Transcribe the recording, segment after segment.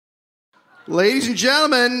Ladies and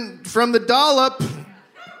gentlemen, from the dollop,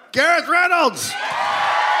 Gareth Reynolds.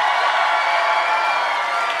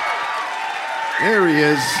 There he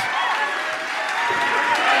is.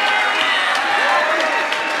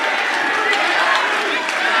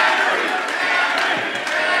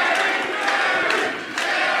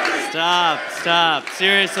 Stop.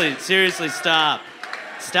 Seriously, stop.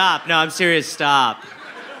 Stop. No, I'm serious, stop.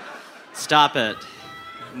 Stop it.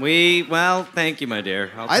 Well, thank you, my dear.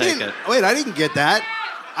 I'll take it. Wait, I didn't get that.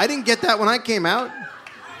 I didn't get that when I came out.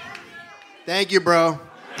 Thank you, bro.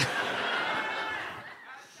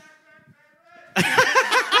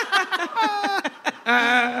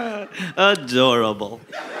 Adorable.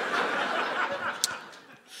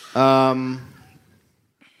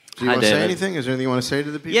 Do you want to say anything? Is there anything you want to say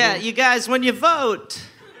to the people? Yeah, you guys, when you vote,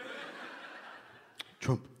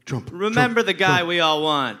 Trump. remember the guy we all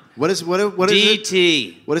want. What is DT.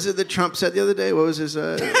 it? What is it that Trump said the other day? What was his?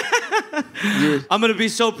 I'm going to be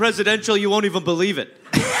so presidential you won't even believe it.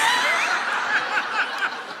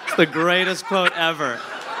 It's the greatest quote ever.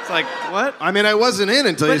 It's like, what? I mean, I wasn't in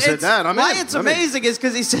until you said that. Why it's amazing is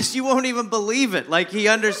because he says you won't even believe it. Like, he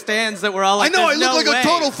understands that we're all like, I know, I look like a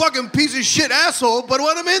total fucking piece of shit asshole, but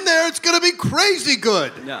when I'm in there, it's going to be crazy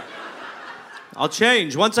good. Yeah. I'll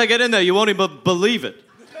change. Once I get in there, you won't even believe it.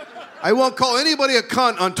 I won't call anybody a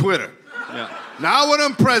cunt on Twitter. Yeah. Now when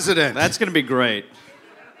I'm president. That's going to be great.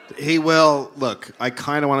 He will. Look, I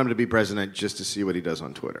kind of want him to be president just to see what he does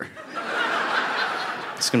on Twitter.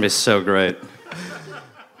 It's going to be so great.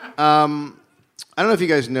 I don't know if you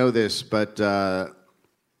guys know this, but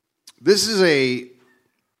this is the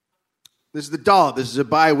Dollop. This is a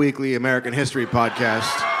bi-weekly American history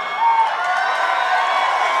podcast.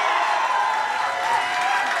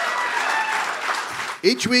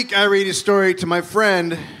 Each week I read a story to my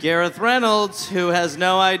friend Gareth Reynolds, who has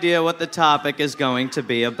no idea what the topic is going to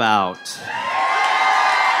be about.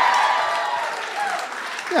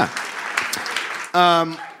 Yeah.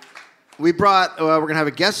 We're going to have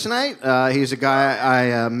a guest tonight. He's a guy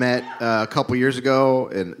I met a couple years ago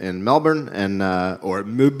in Melbourne, or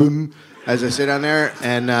Melbourne, as I say down there.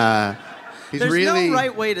 And There's no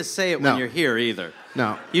right way to say it when you're here either.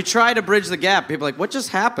 No. You try to bridge the gap. People are like, what just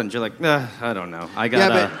happened? You're like, I don't know.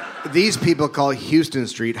 Yeah, but these people call Houston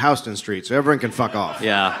Street Houston Street, so everyone can fuck off.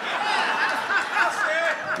 Yeah.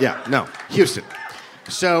 Yeah, no, Houston.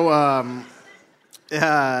 So, so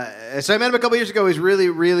I met him a couple years ago. He's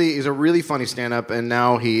he's a really funny stand-up, and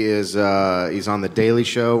now he's on The Daily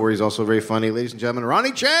Show, where he's also very funny. Ladies and gentlemen,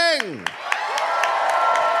 Ronny Chang!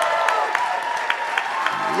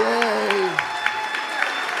 Yay!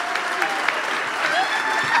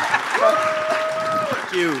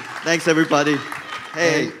 Thank you. Thanks, everybody.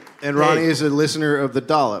 Hey. And Ronny is a listener of The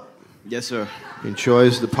Dollop. Yes, sir. He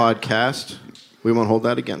enjoys the podcast. We won't hold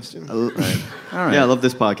that against him. All right. Yeah, I love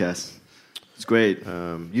this podcast. It's great.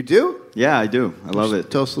 You do? Yeah, I do. I love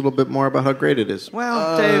it. Tell us a little bit more about how great it is.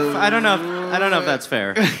 Well, Dave, I don't know if that's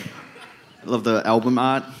fair. I love the album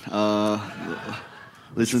art.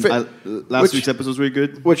 Last week's episode was really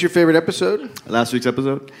good. What's your favorite episode? Last week's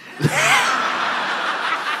episode.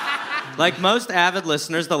 Like most avid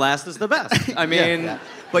listeners, the last is the best. I mean... Yeah.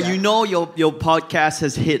 But you know your podcast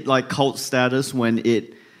has hit like cult status when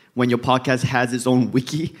your podcast has its own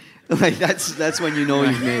wiki. Like that's when you know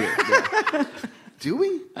you've made it. Yeah. Do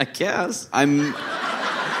we? I guess.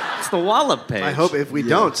 It's the Wallop page. I hope if we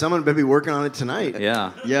don't, someone better be working on it tonight.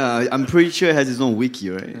 Yeah. Yeah, I'm pretty sure it has its own wiki,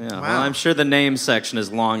 right? Yeah. Wow. Well, I'm sure the name section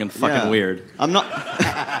is long and fucking weird. I'm not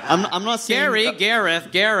saying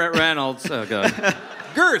Gareth Reynolds. Oh god.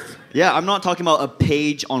 Girth. Yeah, I'm not talking about a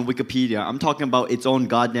page on Wikipedia. I'm talking about its own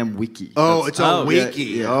goddamn wiki. Oh, its own wiki.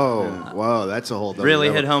 Yeah. Oh, wow, that's a whole.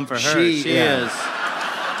 Really hit home for her. She is.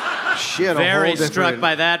 She had very a whole struck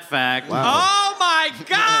by that fact. Wow. Oh my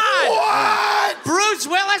God! What? Bruce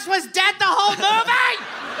Willis was dead the whole movie.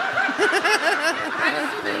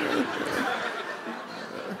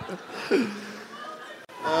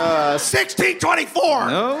 1624.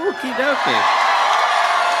 Okie dokie.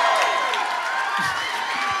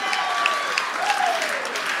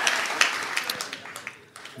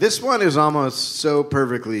 This one is almost so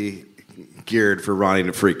perfectly geared for Ronny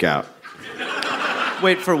to freak out.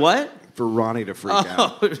 Wait, for what? For Ronny to freak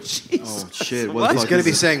out. Oh, jeez. Oh, shit. He's going to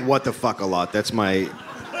be saying "what the fuck" a lot. That's my...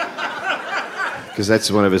 Because that's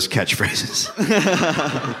one of his catchphrases.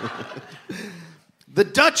 The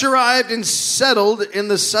Dutch arrived and settled in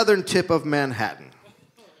the southern tip of Manhattan.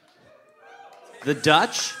 The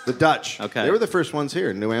Dutch? The Dutch. Okay. They were the first ones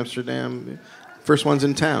here. New Amsterdam. First ones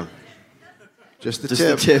in town. Just the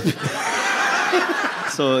tip.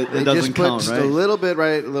 So it They doesn't just put count, just right? a little bit,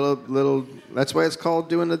 right? A little. That's why it's called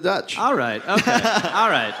doing the Dutch. All right. Okay. All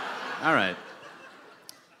right.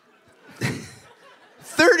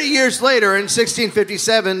 30 years later, in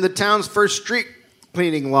 1657, the town's first street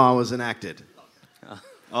cleaning law was enacted.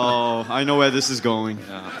 Oh, I know where this is going.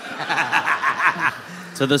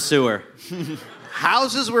 To the sewer.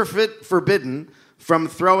 Houses were forbidden from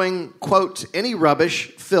throwing, quote, any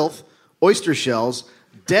rubbish, filth, oyster shells,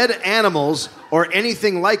 dead animals, or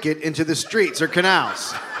anything like it into the streets or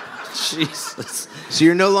canals. Jesus. So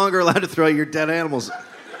you're no longer allowed to throw your dead animals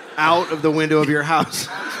out of the window of your house.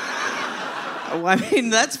 Oh, I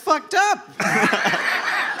mean, that's fucked up.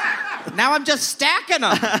 Now I'm just stacking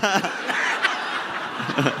them.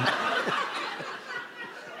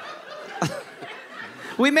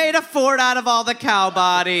 We made a fort out of all the cow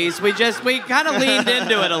bodies. We kind of leaned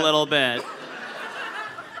into it a little bit.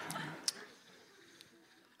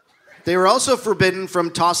 They were also forbidden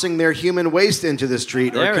from tossing their human waste into the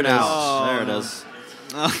street or canals. There it is.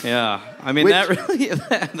 Yeah. I mean, that really,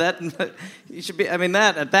 that you should be, I mean,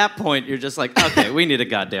 that, at that point, you're just like, okay, we need a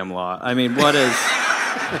goddamn law. I mean, what is...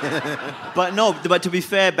 But to be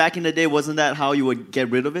fair, back in the day, wasn't that how you would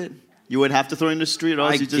get rid of it? You would have to throw it in the street, or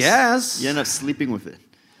else guess. You end up sleeping with it.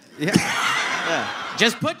 Yeah.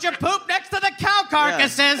 Just put your poop next to the cow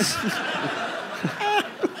carcasses.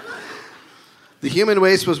 The human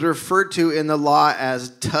waste was referred to in the law as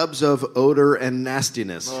tubs of odor and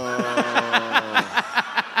nastiness.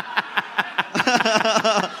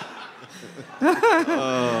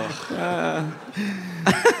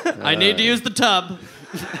 I need to use the tub.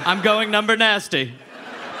 I'm going number nasty.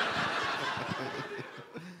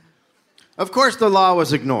 Of course, the law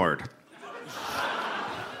was ignored.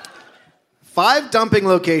 5 dumping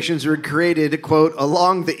locations were created, quote,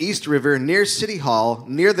 along the East River near City Hall,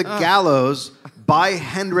 near the gallows, by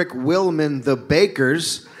Hendrik Willman the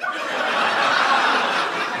bakers.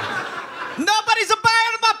 Nobody's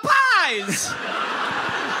a-buying my pies!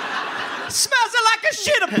 Smells like a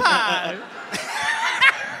shit pie!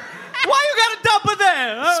 Why you gotta dump it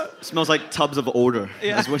there? Huh? Smells like tubs of odor.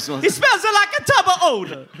 Yeah. That's what it smells It smells like a tub of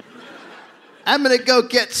odor. I'm gonna go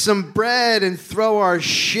get some bread and throw our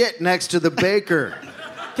shit next to the baker.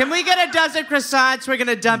 Can we get a dozen croissants? We're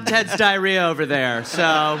gonna dump Ted's diarrhea over there.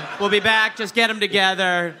 So we'll be back, just get them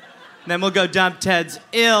together, and then we'll go dump Ted's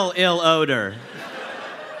ill odor.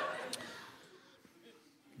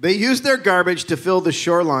 They used their garbage to fill the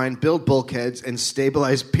shoreline, build bulkheads, and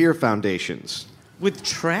stabilize pier foundations. With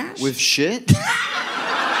trash? With shit?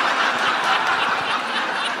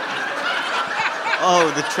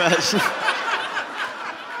 Oh, the trash.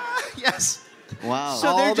 Yes. Wow.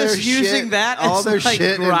 So they're just using that as all their like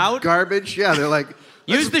shit grout? and garbage. Yeah, they're like,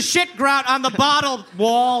 Use the shit grout on the bottle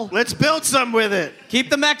wall. let's build some with it. Keep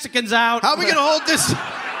the Mexicans out. How are we gonna hold this?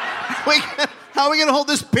 How are we gonna hold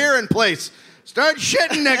this pier in place? Start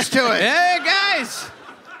shitting next to it. Hey, guys.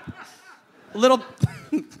 Little...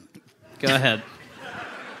 Go ahead.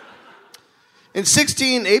 In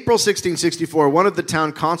April 1664, one of the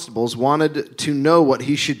town constables wanted to know what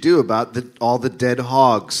he should do about all the dead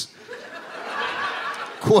hogs.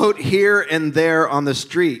 Quote, here and there on the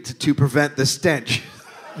street to prevent the stench.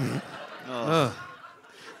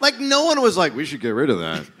 Like, no one was like, we should get rid of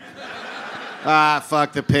that.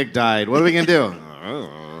 Fuck, the pig died. What are we going to do?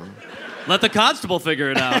 Let the constable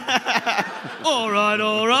figure it out. All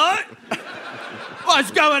right.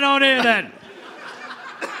 What's going on here, then?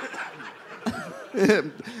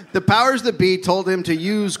 The powers that be told him to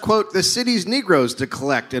use, quote, the city's Negroes to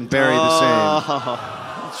collect and bury the same.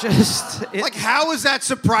 Like, how is that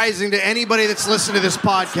surprising to anybody that's listening to this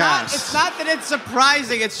podcast? It's not that it's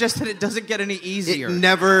surprising. It's just that it doesn't get any easier. It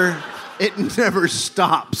never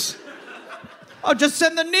stops. Oh, just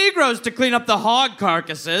send the Negroes to clean up the hog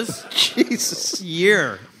carcasses. Jesus.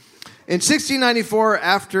 Year. In 1694,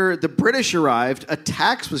 after the British arrived, a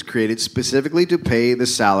tax was created specifically to pay the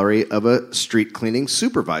salary of a street cleaning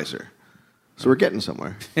supervisor. So we're getting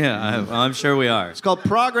somewhere. Yeah, I'm sure we are. It's called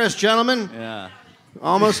progress, gentlemen. Yeah.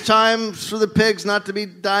 Almost time for the pigs not to be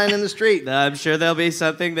dying in the street. I'm sure there'll be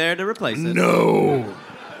something there to replace it. No.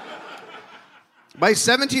 By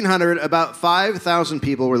 1700, about 5,000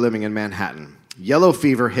 people were living in Manhattan. Yellow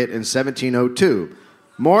fever hit in 1702.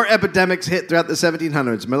 More epidemics hit throughout the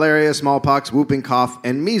 1700s. Malaria, smallpox, whooping cough,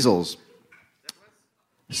 and measles.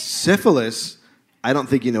 Syphilis, I don't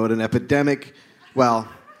think you know what an epidemic... Well,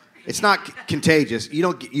 it's not contagious.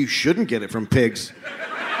 You shouldn't get it from pigs.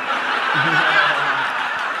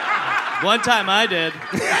 One time I did.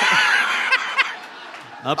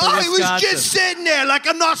 He was just sitting there like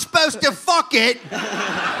I'm not supposed to fuck it.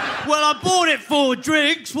 Well, I bought it for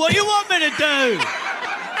drinks. What do you want me to do?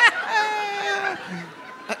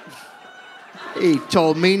 He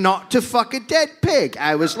told me not to fuck a dead pig.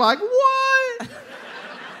 I was like, what?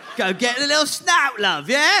 Go get a little snout, love,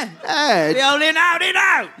 yeah? Hey, The old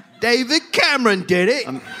in-out. David Cameron did it.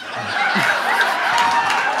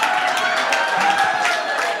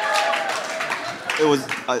 It was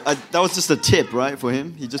that was just a tip, right, for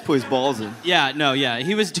him? He just put his balls in. Yeah.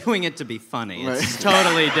 He was doing it to be funny. It's Right.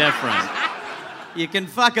 totally different. You can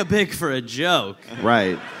fuck a pig for a joke.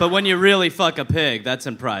 Right. But when you really fuck a pig, that's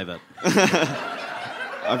in private.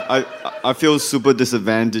 I feel super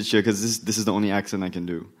disadvantaged here because this is the only accent I can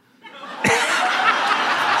do.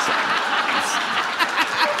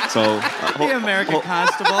 So The American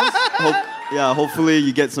Constables. hopefully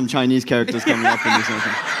you get some Chinese characters coming up in this one.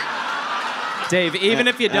 Dave, even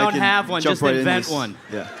if you And I don't can have one, jump just right in invent this. one.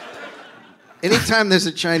 Yeah. Anytime there's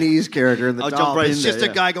a Chinese character in the I'll doll, jump right it's in just there,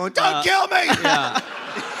 a yeah. guy going, don't kill me! Yeah.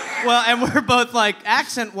 Well, and we're both like,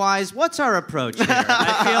 accent-wise, what's our approach here?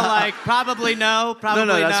 I feel like probably no, probably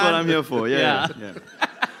No, that's none. what I'm here for. Yeah.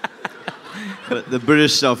 But the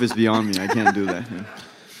British stuff is beyond me. I can't do that. Yeah.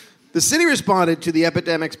 The city responded to the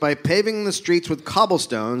epidemics by paving the streets with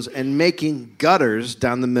cobblestones and making gutters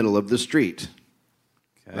down the middle of the street.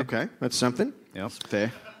 Okay, that's something. Yep.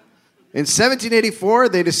 Fair. In 1784,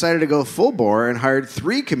 they decided to go full bore and hired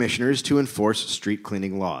 3 commissioners to enforce street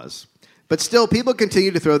cleaning laws. But still, people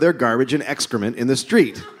continued to throw their garbage and excrement in the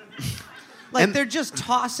street. Like And- they're just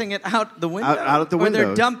tossing it out the window. Out the Or window.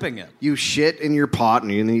 they're dumping it. You shit in your pot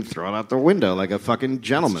and you throw it out the window like a fucking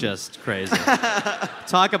gentleman. It's just crazy.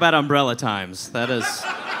 Talk about umbrella times. That is...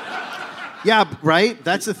 Yeah, right?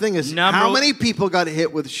 That's the thing is, Number- how many people got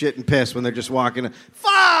hit with shit and piss when they're just walking?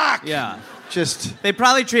 Fuck! Yeah. Just... They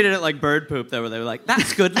probably treated it like bird poop, though, where they were like,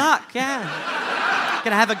 that's good luck, yeah.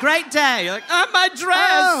 Gonna have a great day. You're like, oh, my dress.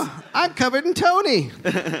 Oh, I'm covered in Tony.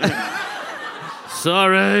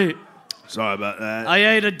 Sorry. Sorry about that.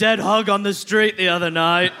 I ate a dead hog on the street the other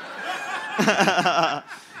night.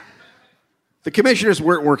 The commissioners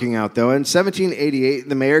weren't working out, though. In 1788,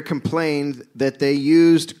 the mayor complained that they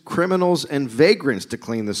used criminals and vagrants to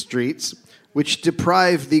clean the streets, which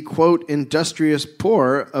deprived the, quote, industrious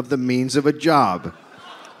poor of the means of a job.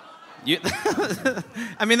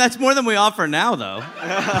 I mean, that's more than we offer now, though.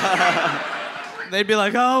 They'd be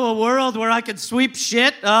like, oh, a world where I could sweep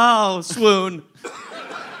shit? Oh, swoon.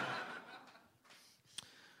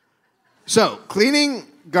 So, cleaning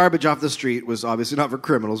garbage off the street was obviously not for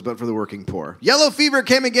criminals, but for the working poor. Yellow fever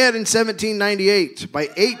came again in 1798. By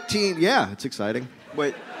 18... Yeah, it's exciting.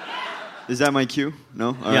 Wait, is that my cue?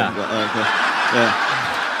 No? All Yeah. right. Okay. Yeah.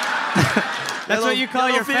 That's what you call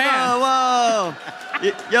your fever. fans. Whoa!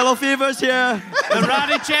 Yellow fever's here. The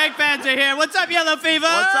Ronny Chang fans are here. What's up, Yellow Fever?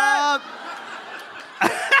 What's up?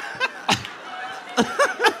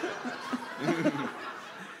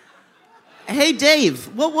 Hey, Dave,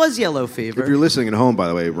 what was Yellow Fever? If you're listening at home, by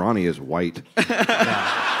the way, Ronnie is white.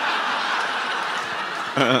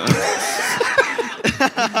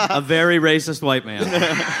 A very racist white man.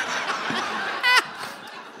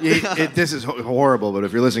 This is horrible, but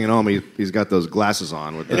if you're listening at home, he's got those glasses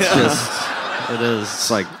on. With this. It is.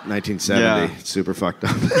 It's like 1970. Yeah. It's super fucked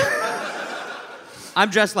up. I'm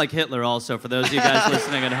dressed like Hitler also, for those of you guys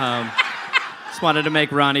listening at home. Just wanted to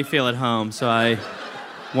make Ronnie feel at home, so I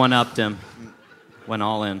one-upped him. Went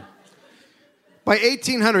all in. By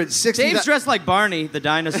 1860... Dave's dressed like Barney, the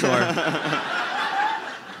dinosaur. I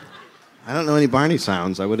don't know any Barney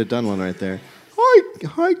sounds. I would have done one right there.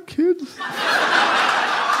 Hi, kids.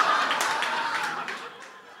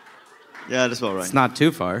 Yeah, that's all right. It's not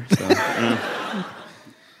too far. So.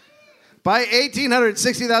 By 1800,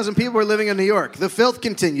 60,000 people were living in New York. The filth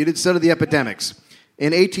continued, and so did the epidemics.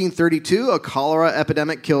 In 1832, a cholera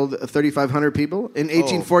epidemic killed 3,500 people. In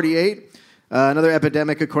 1848, another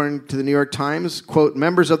epidemic, according to the New York Times, quote,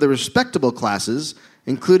 members of the respectable classes,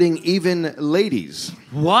 including even ladies.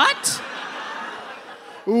 What?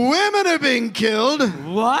 Women are being killed.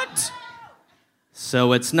 What?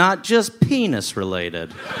 So it's not just penis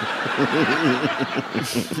related.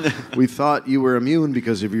 We thought you were immune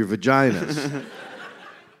because of your vaginas.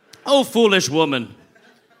 Oh, foolish woman.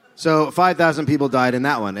 So 5,000 people died in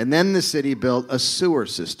that one. And then the city built a sewer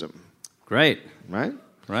system. Great. Right?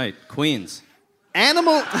 Right. Queens.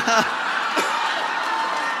 Animal...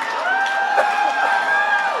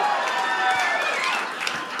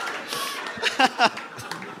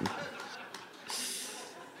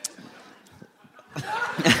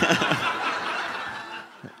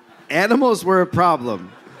 Animals were a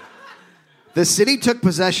problem. The city took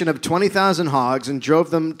possession of 20,000 hogs and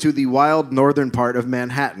drove them to the wild northern part of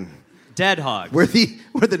Manhattan. Dead hogs. Where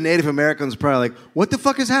the Native Americans are probably like, what the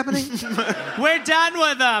fuck is happening? We're done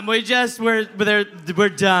with them. We're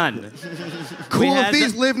done. Cool if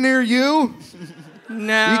these live near you.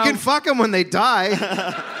 No. You can fuck them when they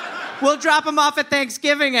die. We'll drop them off at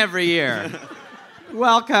Thanksgiving every year.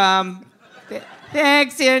 Welcome.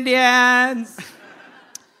 Thanks, Indians.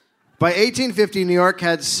 By 1850, New York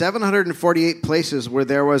had 748 places where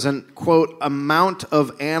there was an, quote, amount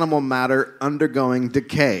of animal matter undergoing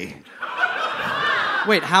decay.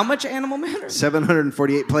 Wait, how much animal matter?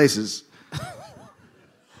 748 places.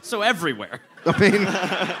 So everywhere. I mean...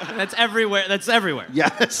 That's everywhere. That's everywhere. Yeah,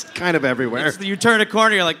 it's kind of everywhere. You turn a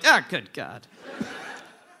corner, you're like, oh, good God.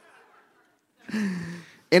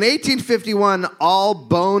 In 1851, all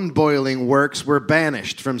bone-boiling works were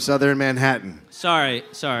banished from southern Manhattan. Sorry.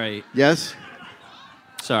 Yes?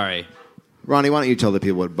 Sorry. Ronnie, why don't you tell the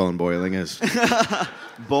people what bone boiling is? What?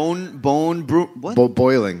 Boiling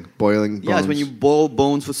bones. Yeah, it's when you boil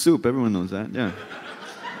bones for soup. Everyone knows that. Yeah.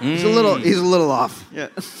 He's a little off. Yeah.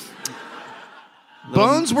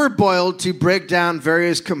 Bones were boiled to break down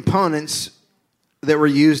various components that were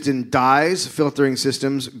used in dyes, filtering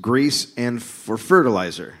systems, grease, and for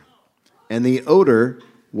fertilizer. And the odor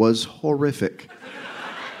was horrific.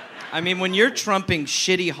 I mean, when you're trumping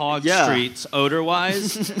shitty hog streets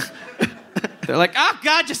odor-wise, they're like, oh,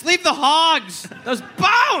 God, just leave the hogs. Those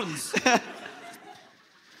bones.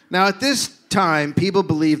 Now, at this time, people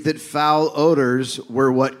believed that foul odors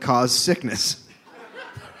were what caused sickness.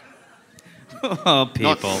 Oh,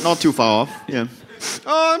 people. Not too far off. Yeah.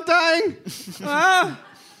 Oh, I'm dying.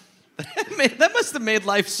 That must have made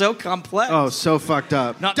life so complex. Oh, so fucked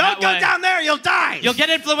up. Not Don't that go down there, you'll die. You'll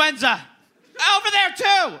get influenza. Over there,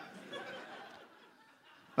 too.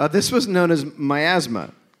 This was known as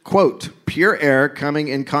miasma. Quote, pure air coming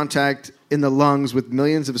in contact in the lungs with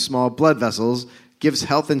millions of small blood vessels gives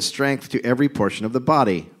health and strength to every portion of the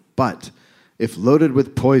body. But if loaded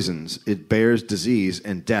with poisons, it bears disease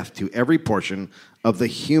and death to every portion of the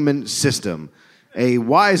human system. A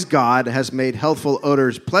wise God has made healthful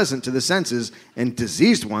odors pleasant to the senses and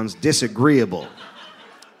diseased ones disagreeable.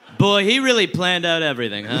 Boy, he really planned out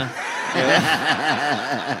everything, huh?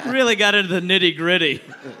 Really got into the nitty-gritty.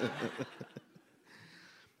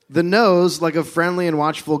 The nose, like a friendly and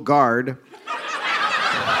watchful guard.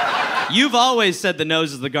 You've always said the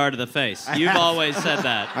nose is the guard of the face. You've always said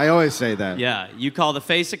that. I always say that. Yeah, you call the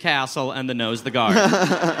face a castle and the nose the guard.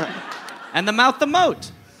 And the mouth the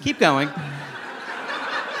moat. Keep going.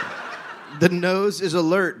 The nose is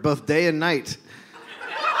alert both day and night.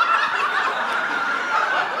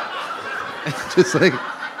 Just like...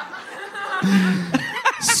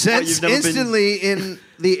 Sets instantly in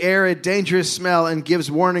the air a dangerous smell and gives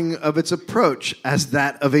warning of its approach as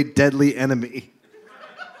that of a deadly enemy.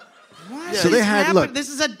 What? So they had, look... This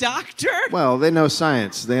is a doctor? Well, they know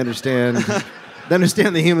science. They understand... they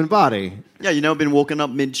understand the human body. Yeah, you never been woken up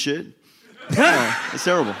mid-shit? Yeah, it's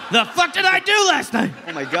terrible. The fuck did I do last night?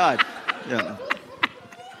 Oh, my God. Yeah.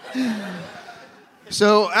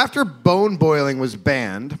 So after bone boiling was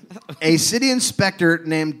banned, a city inspector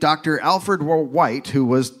named Dr. Alfred White, who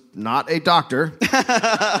was not a doctor...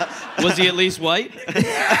 Was he at least white?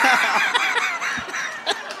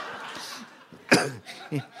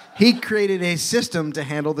 He created a system to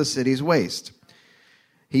handle the city's waste.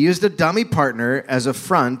 He used a dummy partner as a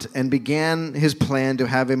front and began his plan to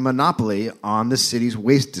have a monopoly on the city's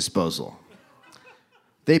waste disposal.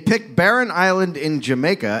 They picked Barren Island in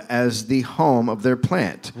Jamaica as the home of their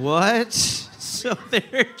plant. What? So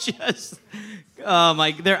they're just... they're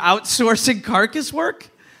outsourcing carcass work?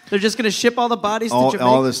 They're just going to ship all the bodies to Jamaica?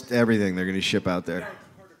 All this, everything they're going to ship out there.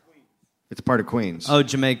 It's part of Queens. Oh,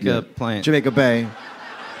 Jamaica plant. Jamaica Bay.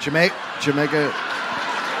 Jamaica.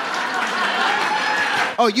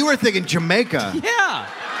 Oh, you were thinking Jamaica. Yeah.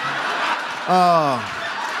 Oh.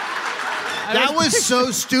 That was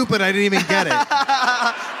so stupid, I didn't even get it.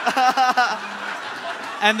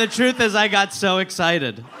 And the truth is, I got so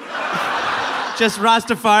excited. Just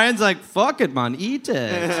Rastafarians like, fuck it, man, eat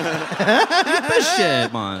it. Eat the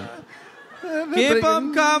shit, man. Keep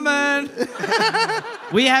them coming.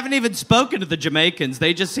 We haven't even spoken to the Jamaicans.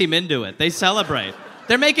 They just seem into it. They celebrate.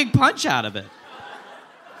 They're making punch out of it.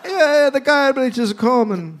 Yeah, the guy bleaches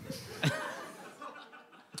coming.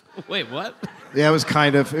 Wait, what? Yeah, it was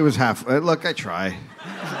half. Look, I try.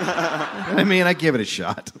 I mean, I give it a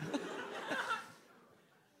shot.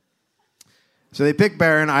 So they picked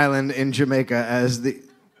Barren Island in Jamaica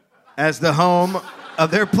as the home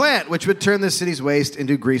of their plant, which would turn the city's waste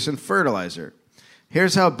into grease and fertilizer.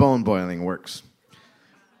 Here's how bone boiling works.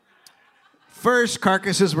 First,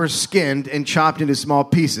 carcasses were skinned and chopped into small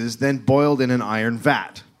pieces, then boiled in an iron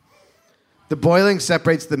vat. The boiling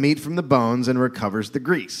separates the meat from the bones and recovers the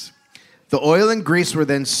grease. The oil and grease were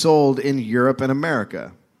then sold in Europe and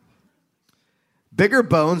America. Bigger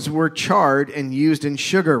bones were charred and used in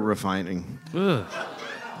sugar refining. Ugh.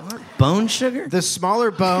 Bone sugar? The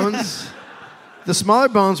smaller bones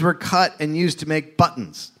were cut and used to make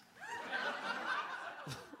buttons.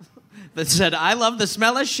 That said, I love the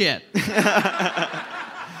smell of shit.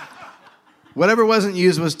 Whatever wasn't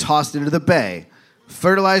used was tossed into the bay.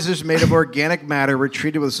 Fertilizers made of organic matter were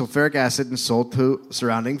treated with sulfuric acid and sold to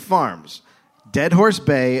surrounding farms. Dead Horse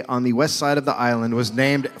Bay on the west side of the island was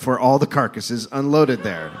named for all the carcasses unloaded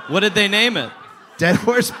there. What did they name it? Dead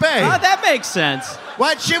Horse Bay. Oh, that makes sense.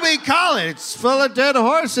 What should we call it? It's full of dead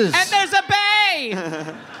horses. And there's a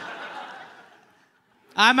bay!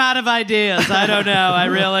 I'm out of ideas. I don't know.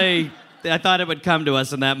 I thought it would come to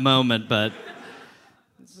us in that moment, but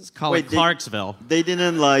let's call it Clarksville. They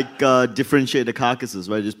didn't differentiate the carcasses,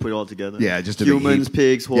 right? Just put it all together. Yeah, just humans,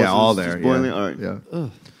 pigs, horses. Yeah, all there. Just boiling. Yeah. All right.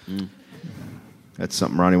 Yeah. That's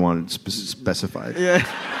something Ronnie wanted specified. Yeah.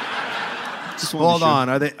 Hold on.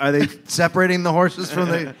 Are they separating the horses from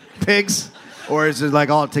the pigs, or is it like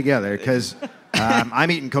all together? Because I'm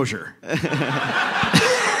eating kosher.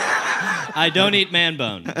 I don't eat man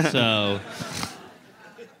bone, so.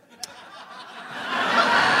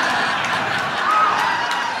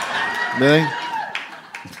 Really?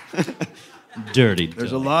 Dirty.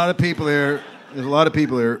 There's a lot of people here. There's a lot of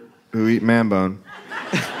people here who eat man bone.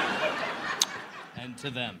 And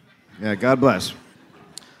to them. Yeah, God bless.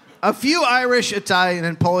 A few Irish, Italian,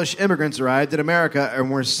 and Polish immigrants arrived in America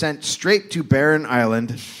and were sent straight to Barren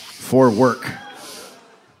Island for work.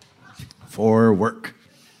 For work.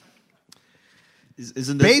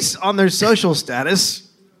 Isn't this... Based on their social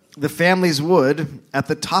status, the families would, at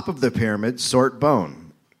the top of the pyramid, sort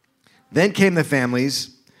bone. Then came the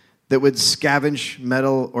families that would scavenge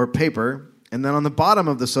metal or paper, and then on the bottom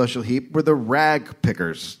of the social heap were the rag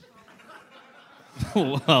pickers.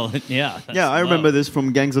 Well, yeah. Yeah, I remember this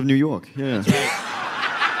from Gangs of New York. Yeah. That's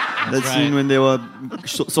right. That scene when they were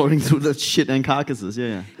sorting through the shit and carcasses.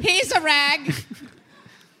 Yeah. He's a rag.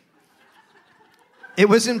 It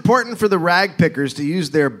was important for the rag pickers to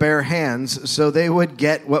use their bare hands so they would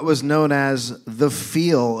get what was known as the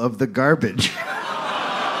feel of the garbage.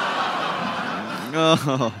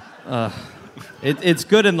 It's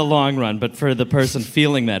good in the long run, but for the person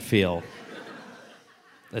feeling that feel,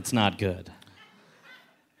 it's not good.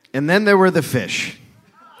 And then there were the fish.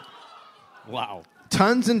 Wow.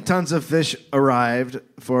 Tons and tons of fish arrived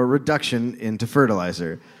for reduction into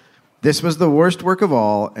fertilizer. This was the worst work of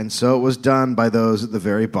all, and so it was done by those at the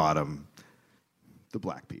very bottom, the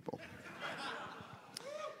black people.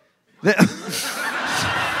 All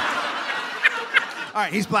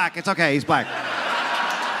right, he's black. It's okay. He's black.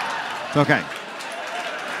 It's okay.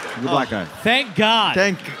 He's a black guy. Thank God.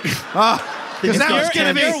 Because that was going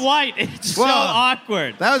to be... You're white. It's so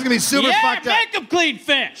awkward. That was going to be super fucked up. Make them clean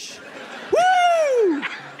fish. Woo!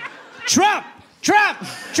 Trump! Trump!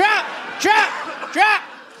 Trump! Trump! Trump!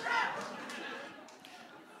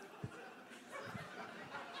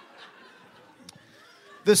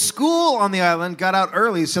 The school on the island got out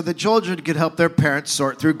early so the children could help their parents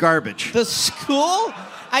sort through garbage. The school?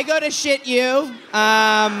 I go to shit you.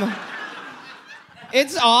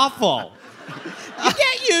 It's awful. You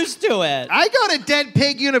get used to it. I go to Dead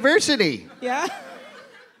Pig University. Yeah?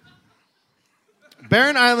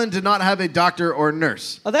 Barren Island did not have a doctor or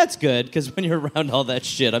nurse. Oh, that's good, because when you're around all that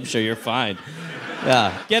shit, I'm sure you're fine.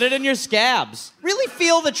 Yeah. Get it in your scabs. Really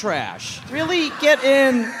feel the trash. Really get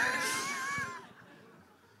in.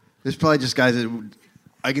 There's probably just guys that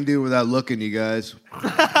I can do it without looking, you guys.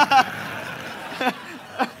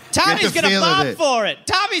 Tommy's gonna bob for it.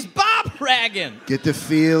 Tommy's bob ragging. Get the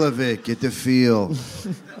feel of it. Get the feel.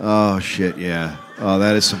 Oh, shit, yeah. Oh,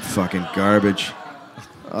 that is some fucking garbage.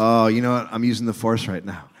 Oh, you know what? I'm using the force right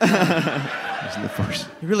now. Using the force.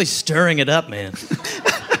 You're really stirring it up, man.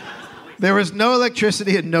 There was no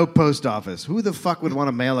electricity and no post office. Who the fuck would want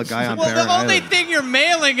to mail a guy on Barren Island? Well, the only thing you're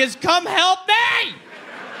mailing is come help me!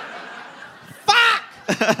 Fuck!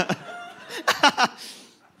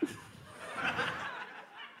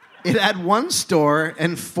 It had one store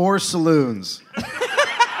and 4 saloons.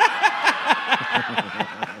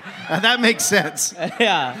 That makes sense.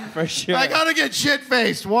 Yeah, for sure. I gotta get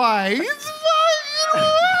shit-faced. Why? It's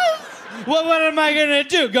fine. Well, what am I gonna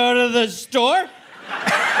do? Go to the store?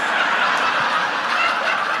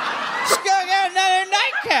 Just go get another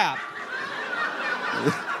nightcap.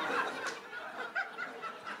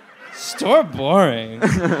 Store boring.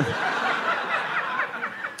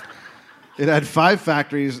 It had 5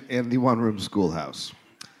 factories and the one-room schoolhouse.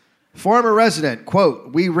 Former resident,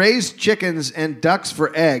 quote, "We raised chickens and ducks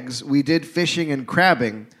for eggs. We did fishing and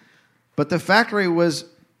crabbing. But the factory was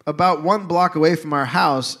about 1 block away from our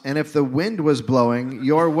house, and if the wind was blowing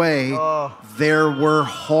your way, there were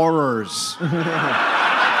horrors."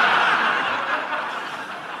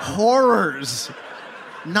 Horrors.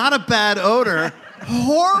 Not a bad odor.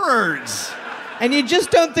 Horrors. And you just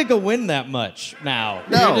don't think of wind that much now.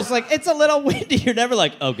 No. You're just like, it's a little windy. You're never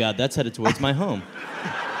like, oh, God, that's headed towards my home.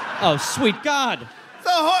 Oh, sweet God.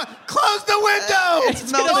 Close the window! It's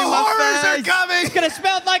The gonna be my horrors are face. coming! It's going to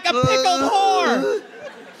smell like a pickled whore.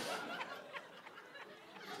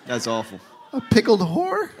 That's awful. A pickled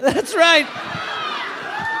whore? That's right.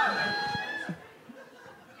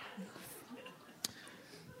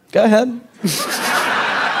 Go ahead.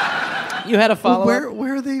 You had a follow-up?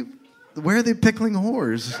 Where are they pickling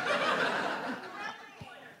whores?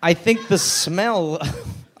 I think the smell...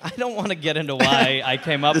 I don't want to get into why I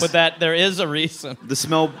came up with that. There is a reason. The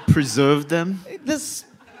smell preserved them. This...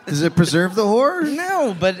 Does it preserve the whore?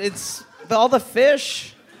 No, but it's all the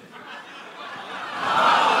fish.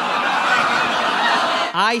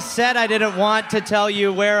 I said I didn't want to tell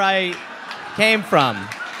you where I came from.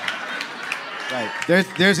 Right.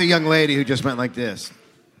 There's a young lady who just went like this.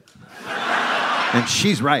 And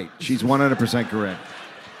she's right. She's 100% correct.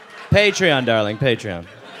 Patreon, darling, Patreon.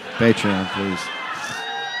 Patreon, please.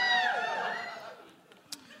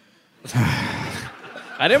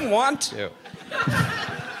 I didn't want to.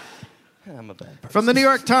 I'm a bad person. From the New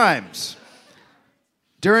York Times.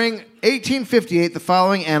 During 1858, the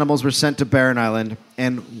following animals were sent to Barren Island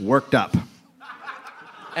and worked up.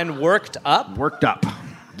 And worked up? Worked up.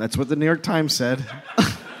 That's what the New York Times said.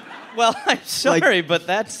 Well, I'm sorry, but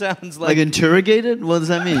that sounds Like interrogated? What does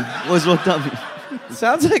that mean? What's worked up?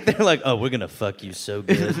 sounds like they're like, oh, we're going to fuck you so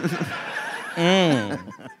good.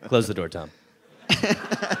 Close the door, Tom.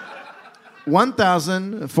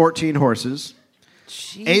 1,014 horses,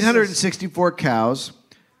 Jesus. 864 cows,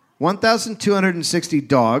 1,260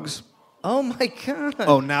 dogs. Oh, my God.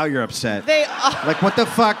 Oh, now you're upset. They are... Like, what the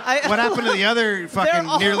fuck? I- What happened to the other fucking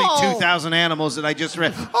They're nearly all- 2,000 animals that I just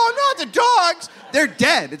read? Oh, no, the dogs! They're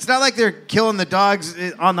dead. It's not like they're killing the dogs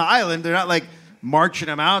on the island. They're not, like, marching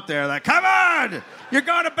them out there. Like, come on! You're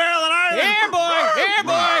going to Barren Island! Here, boy! Here,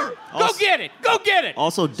 boy! Go Also- get it! Go get it!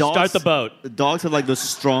 Also, dogs. Start the boat. Dogs have like the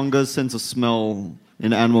strongest sense of smell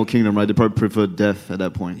in the animal kingdom, right? They probably prefer death at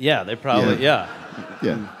that point. Yeah, they probably... Yeah.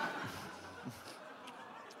 Yeah.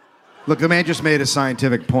 Look, the man just made a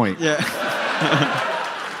scientific point. Yeah.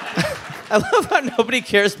 I love how nobody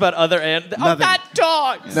cares about other animals. Oh, Nothing. not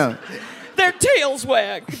dogs! No. Their tails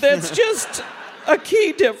wag. That's just a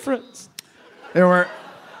key difference. There were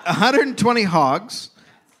 120 hogs,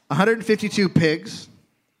 152 pigs,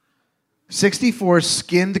 64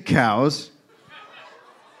 skinned cows.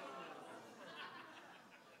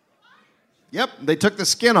 Yep, they took the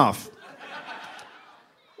skin off.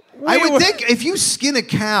 I would think if you skin a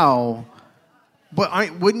cow, but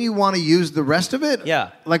wouldn't you want to use the rest of it?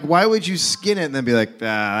 Yeah. Like, why would you skin it and then be like,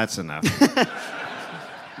 that's enough?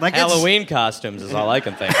 Like it's- Halloween costumes is all I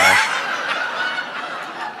can think of.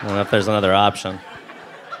 I don't know if there's another option.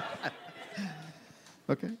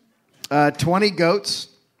 Okay. 20 goats,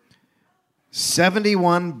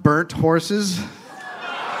 71 burnt horses.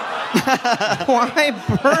 Why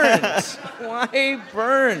burnt? Why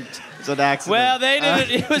burnt? It's an accident. Well, they didn't.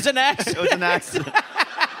 It was an accident. It was an accident.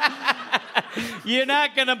 You're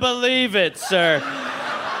not gonna believe it, sir.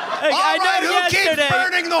 I know who yesterday. keeps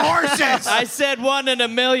burning the horses? I said 1 in a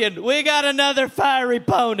million. We got another fiery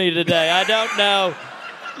pony today. I don't know.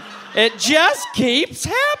 It just keeps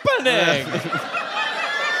happening.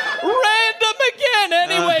 Random again.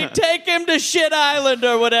 Anyway, take him to Shit Island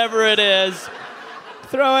or whatever it is.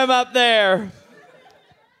 Throw him up there.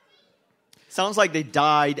 Sounds like they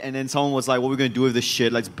died, and then someone was like, what are we going to do with this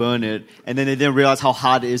shit? Let's burn it. And then they didn't realize how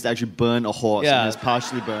hard it is to actually burn a horse. Yeah. And it's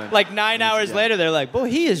partially burned. Like 9 hours yeah. later, they're like, boy,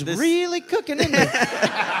 he is really cooking in there.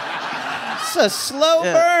 It's a slow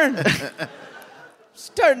burn.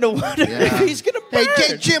 Starting to wonder if he's going to burn.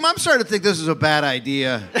 Hey, Jim, I'm starting to think this is a bad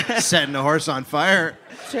idea, setting a horse on fire.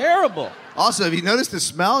 Terrible. Also, have you noticed the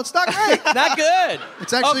smell? It's not great. Not good.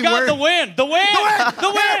 It's actually oh, God, worse. the wind. The wind. The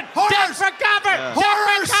wind. Horrors. Death for cover.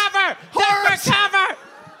 Horrors. Death for cover. Death for cover.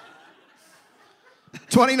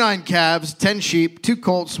 29 calves, 10 sheep, 2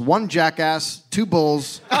 colts, 1 jackass, 2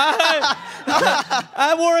 bulls.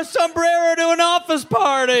 I wore a sombrero to an office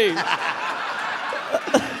party.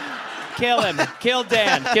 Kill him. Kill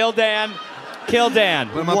Dan. Kill Dan. Kill Dan.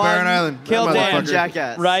 Put him on Barren Island. Kill That Dan. motherfucker.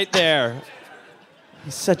 Jackass. Right there.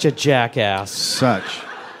 He's such a jackass. Such.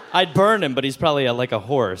 I'd burn him, but he's probably like a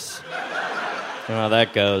horse. how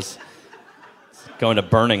that goes. Going to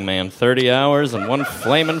Burning Man, 30 hours and one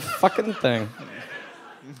flaming fucking thing.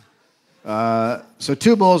 So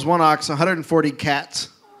 2 bulls, 1 ox, 140 cats.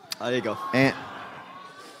 There you go. And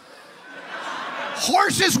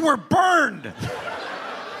Horses were burned.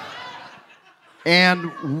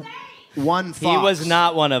 And 1 fox. He was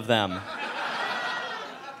not one of them.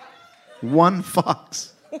 1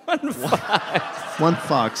 fox. 1 fox. 1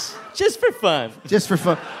 fox. Just for fun. Just for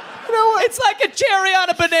fun. You know what? It's like a cherry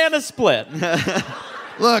on a banana split.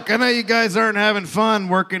 Look, I know you guys aren't having fun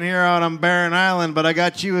working here out on Barren Island, but I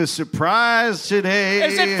got you a surprise today.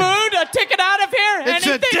 Is it food? A ticket out of here? It's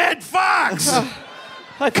Anything? a dead fox!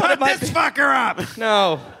 I thought it Cut might this be- fucker up!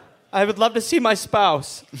 No. I would love to see my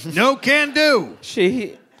spouse. No can do.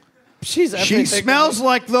 She's She everything. smells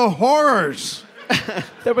like the horrors.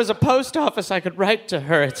 There was a post office I could write to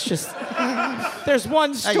her. It's just there's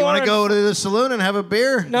one store. Hey, you want to go to the saloon and have a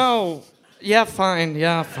beer? No. Yeah, fine.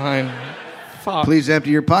 Yeah, fine. Fuck. Please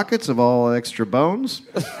empty your pockets of all extra bones.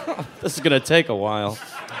 This is gonna take a while.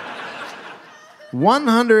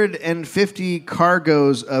 150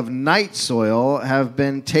 cargoes of night soil have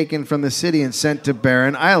been taken from the city and sent to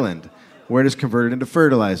Barren Island, where it is converted into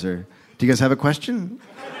fertilizer. Do you guys have a question?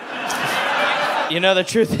 You know, the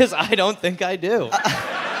truth is, I don't think I do.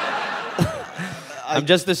 I'm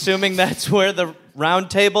just assuming that's where the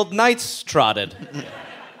round-tabled knights trotted.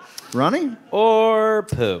 Ronnie? Or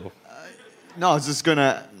poo. No, I was just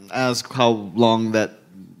gonna ask how long that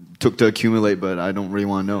took to accumulate, but I don't really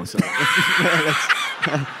want to know. So,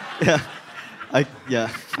 yeah. All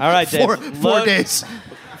right, Dave. 4 days.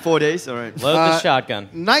 4 days. All right. Load the shotgun.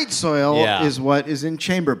 Night soil Yeah. is what is in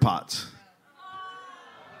chamber pots.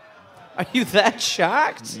 Are you that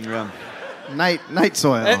shocked? Yeah. Night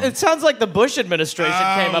soil. It sounds like the Bush administration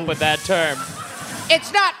came up with that term.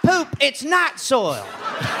 It's not poop, it's not soil.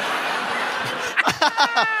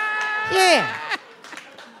 Yeah.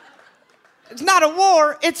 It's not a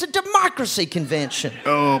war, it's a democracy convention.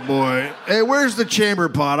 Oh boy. Hey, where's the chamber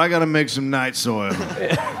pot? I gotta make some night soil.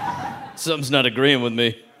 Something's not agreeing with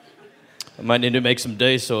me. I might need to make some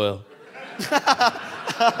day soil.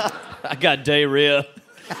 I got diarrhea.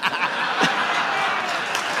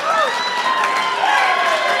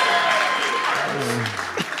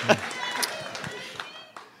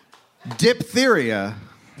 Diphtheria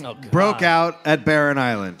Oh, God. broke out at Barren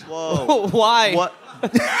Island. Whoa. Why? What?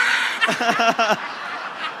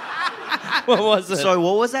 What was it? Sorry,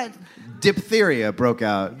 what was that? Diphtheria broke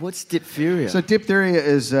out. What's diphtheria? So diphtheria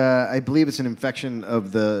is, I believe it's an infection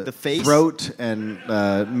of the face? throat and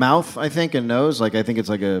mouth, I think, and nose. Like, I think it's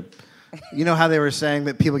like a... You know how they were saying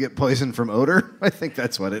that people get poisoned from odor? I think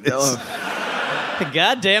that's what it is.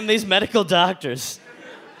 God damn these medical doctors.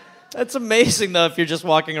 That's amazing, though, if you're just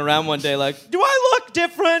walking around one day like, do I look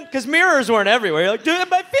different? Because mirrors weren't everywhere. You're like, dude, it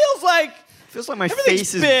feels like my everything's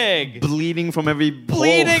face is big. bleeding from every pore.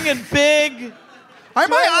 bleeding and big. Are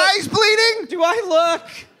my eyes bleeding? Do I look?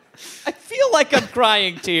 I feel like I'm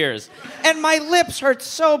crying tears. And my lips hurt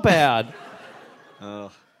so bad.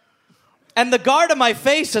 And the guard on my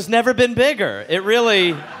face has never been bigger. It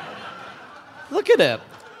really... Look at it.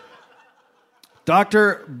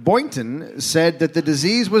 Dr. Boynton said that the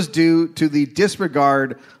disease was due to the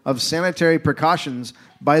disregard of sanitary precautions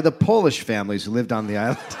by the Polish families who lived on the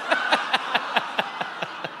island.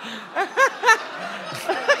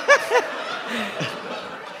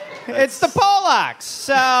 It's the Polacks.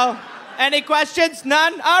 So, any questions?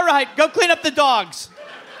 None? All right, go clean up the dogs.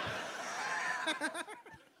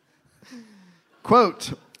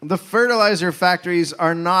 Quote, the fertilizer factories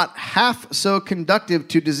are not half so conductive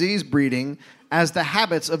to disease breeding as the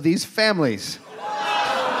habits of these families.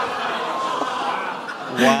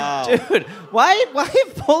 Wow. Dude, why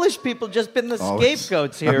have Polish people just been the Always.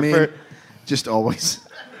 scapegoats here I mean, for... just always.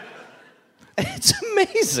 It's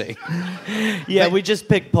amazing. Yeah, we just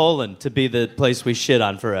picked Poland to be the place we shit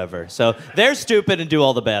on forever. So they're stupid and do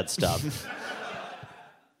all the bad stuff.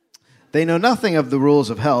 They know nothing of the rules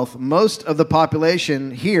of health. Most of the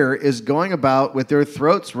population here is going about with their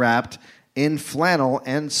throats wrapped in flannel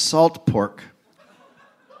and salt pork.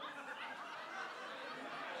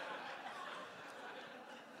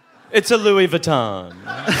 It's a Louis Vuitton.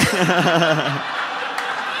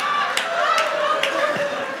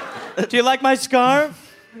 Do you like my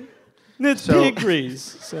scarf? It's pig grease.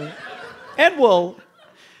 So. And wool.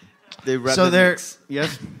 They wrap So it they're next-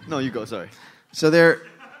 yes. No, you go. Sorry. So they're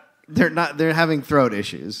having throat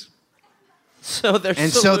issues. So their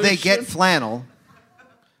And so they solution- get flannel.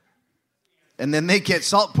 And then they get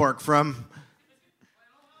salt pork from...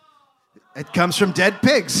 It comes from dead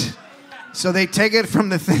pigs. So they take it from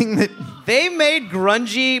the thing that... They made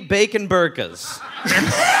grungy bacon burkas.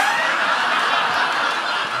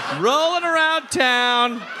 Rolling around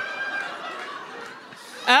town.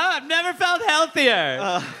 Oh, I've never felt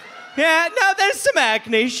healthier. Yeah, no, there's some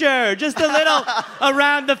acne, sure. Just a little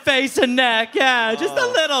around the face and neck. Yeah, just a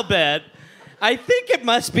little bit. I think it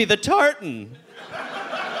must be the tartan.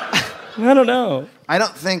 I don't know. I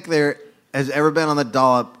don't think there has ever been on the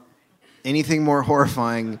dollop anything more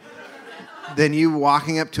horrifying than you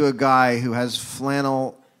walking up to a guy who has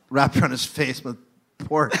flannel wrapped around his face with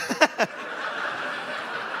pork.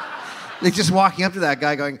 Like just walking up to that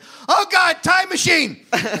guy going, "Oh God, time machine!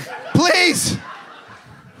 Please!"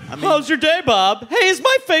 How's your day, Bob? Hey, is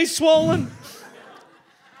my face swollen?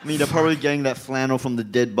 I mean, they're probably getting that flannel from the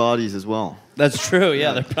dead bodies as well. That's true,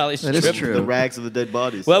 yeah. They're probably That is stripped. true. The rags of the dead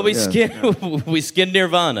bodies. Well, So, we skinned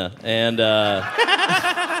Nirvana, and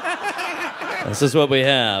this is what we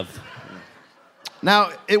have. Now,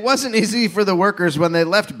 it wasn't easy for the workers when they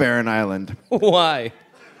left Barren Island. Why?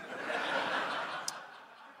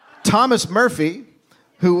 Thomas Murphy,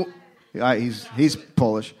 who he's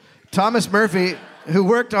Polish. Thomas Murphy, who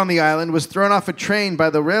worked on the island, was thrown off a train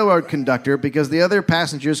by the railroad conductor because the other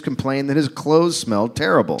passengers complained that his clothes smelled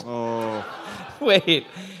terrible. Wait.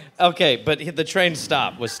 Okay, but the train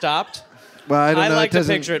was stopped? Well, I don't know. like it to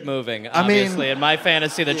doesn't- picture it moving, I mean- obviously. In my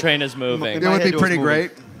fantasy, the train is moving. It would be pretty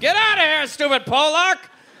great. Get out of here, stupid Pollock!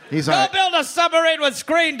 He's Go all right. build a submarine with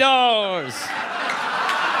screen doors!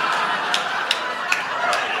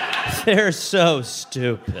 They're so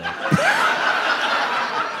stupid.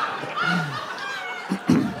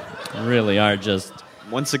 Really are just...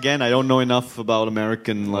 Once again, I don't know enough about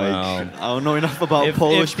American, Wow. I don't know enough about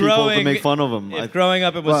Polish people to make fun of them. If growing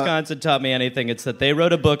up in Wisconsin taught me anything, it's that they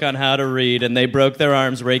wrote a book on how to read and they broke their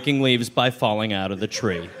arms raking leaves by falling out of the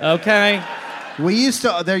tree. Okay? There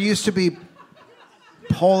used to be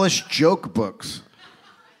Polish joke books.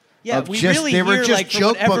 Yeah, They were just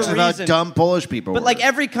joke books about dumb Polish people. But like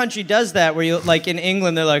every country does that, where you like in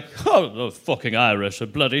England they're like, oh, those fucking Irish are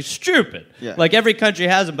bloody stupid. Yeah. Like every country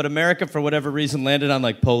has them, but America for whatever reason landed on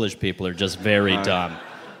like Polish people are just very dumb.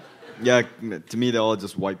 Yeah, to me they're all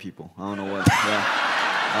just white people. I don't know what. Yeah,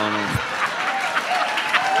 I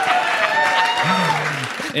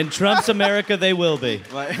don't know. In Trump's America, they will be.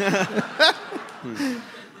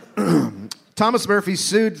 Thomas Murphy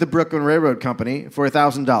sued the Brooklyn Railroad Company for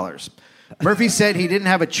 $1,000. Murphy said he didn't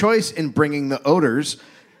have a choice in bringing the odors,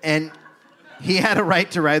 and he had a right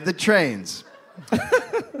to ride the trains.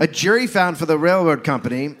 A jury found for the railroad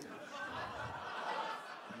company.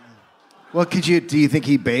 Well, do you think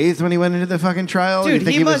he bathed when he went into the fucking trial? Dude, you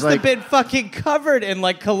think he was must have been fucking covered in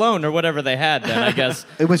like cologne or whatever they had then, I guess.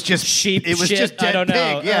 It was just Sheep It was shit, just dead I don't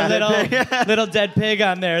know. pig. Yeah, Little dead pig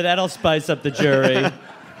on there. That'll spice up the jury.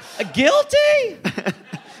 Guilty?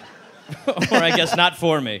 Or I guess not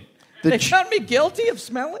for me. They found me guilty of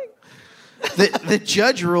smelling? The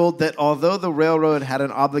judge ruled that although the railroad had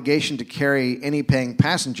an obligation to carry any paying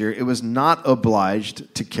passenger, it was not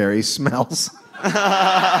obliged to carry smells.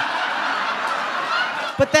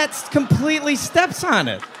 But that's completely steps on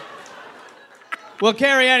it. We'll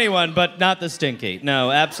carry anyone, but not the stinky.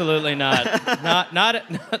 No, absolutely not.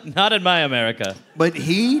 Not in my America. But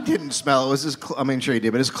he didn't smell. It was his. Sure he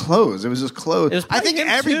did, but his clothes. It was his clothes. It was I think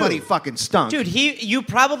probably him, everybody too. fucking stunk. Dude, you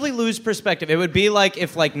probably lose perspective. It would be like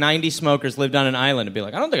if like 90 smokers lived on an island and be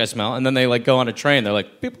like, I don't think I smell. And then they like go on a train. They're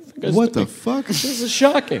like, people think I What stink. the fuck? This is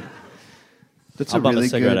shocking. That's I'll a bum a really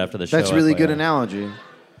cigarette good. after the show, That's a really good FYI. analogy.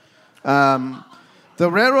 The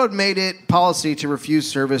railroad made it policy to refuse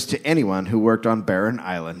service to anyone who worked on Barren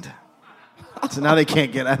Island. So now they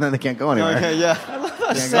can't get. And then they can't go anywhere. Okay, yeah.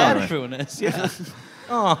 How sad everyone is. Yeah.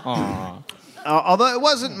 Aww. Although it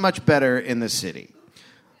wasn't much better in the city.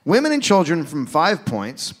 Women and children from 5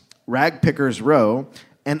 Points, Rag Pickers Row,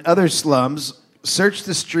 and other slums searched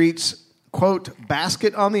the streets, quote,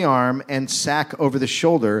 basket on the arm and sack over the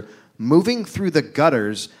shoulder, moving through the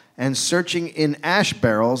gutters and searching in ash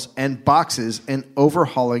barrels and boxes and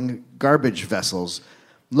overhauling garbage vessels,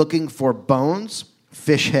 looking for bones,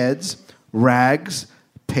 fish heads, rags,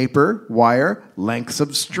 paper, wire, lengths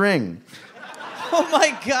of string. Oh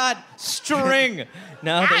my God, string.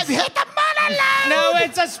 No, I've hit the money line! no,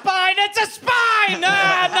 it's a spine. It's a spine.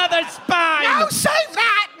 Another spine. No, save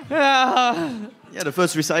that! Yeah, the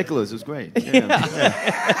first recyclers was great. Yeah.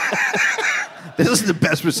 This is the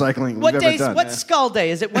best recycling we've ever done. What's Skull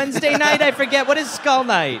Day? Is it Wednesday night? I forget. What is Skull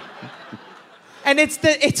Night? And it's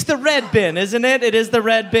the red bin, isn't it? It is the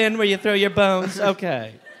red bin where you throw your bones.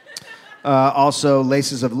 Okay. Also,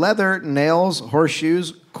 laces of leather, nails,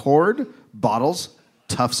 horseshoes, cord, bottles,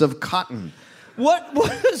 tufts of cotton. What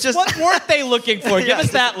weren't they looking for? Give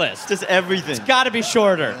us that list. Just everything. It's got to be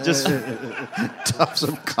shorter. Just Tufts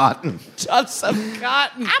of cotton. Tufts of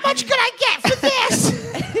cotton. How much could I get for this?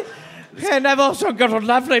 And I've also got a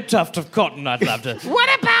lovely tuft of cotton I'd love to.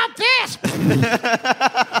 What about this?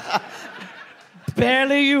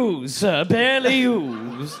 Barely used, sir. Barely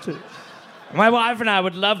used. My wife and I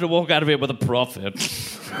would love to walk out of here with a profit.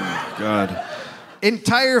 God.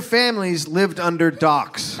 Entire families lived under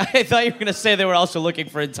docks. I thought you were going to say they were also looking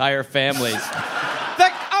for entire families.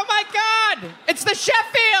 Oh my God! It's the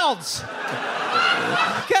Sheffields!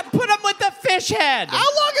 Put them with the fish head. How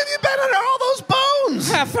long have you been under all those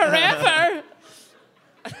bones? Forever.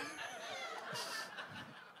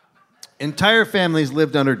 Entire families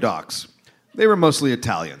lived under docks. They were mostly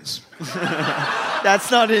Italians.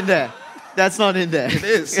 that's not in there. That's not in there. It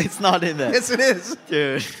is. It's not in there. Yes, it is.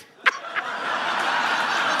 Dude.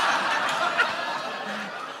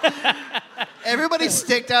 Everybody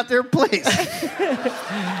staked out their place.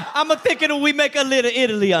 I'm thinking we make a little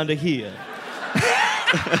Italy under here.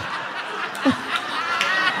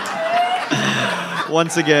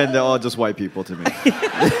 Once again, they're all just white people to me.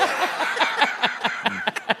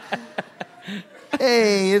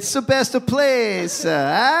 Hey, it's the best of place,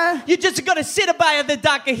 huh? You're just gonna sit by the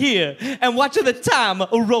dock here and watch the time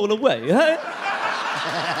roll away, huh?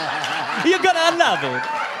 You're gonna love it.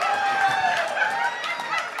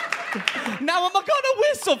 Now I'm gonna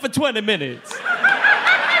whistle for 20 minutes.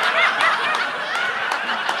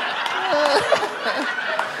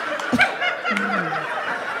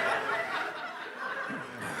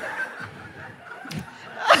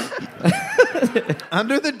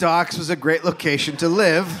 Under the docks was a great location to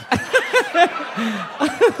live.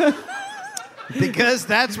 Because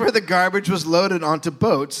that's where the garbage was loaded onto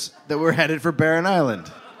boats that were headed for Barren Island.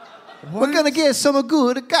 What? We're gonna get some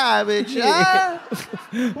good garbage, huh?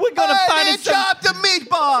 We're gonna find a chopped a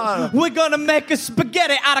meatball. We're gonna make a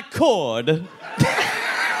spaghetti out of cord.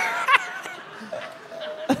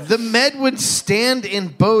 The men would stand in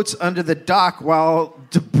boats under the dock while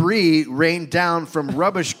debris rained down from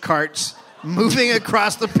rubbish carts moving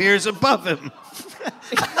across the piers above him.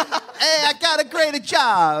 Hey, I got a great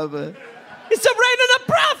job. It's a rain and a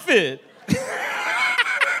profit.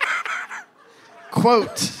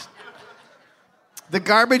 Quote, the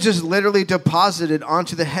garbage is literally deposited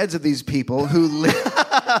onto the heads of these people who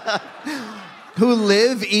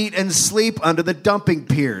live, eat, and sleep under the dumping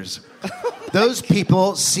piers. Those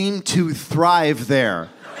people seem to thrive there.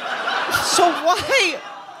 So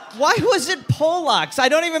why was it Polacks? I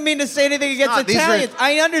don't even mean to say anything against Italians.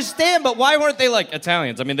 I understand, but why weren't they like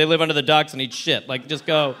Italians? I mean, they live under the docks and eat shit. Like, just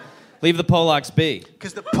go, leave the Polacks be.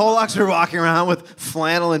 Because the Polacks are walking around with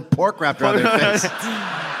flannel and pork wrapped around their face.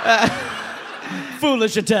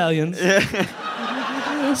 Foolish Italians.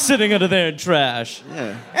 Yeah. Sitting under there in trash.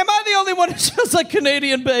 Yeah. Am I the only one who smells like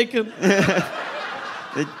Canadian bacon?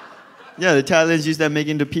 Yeah, the Italians use that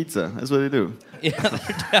making the pizza. That's what they do. Yeah,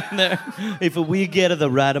 they're down there. If we get the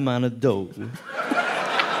right amount of dough.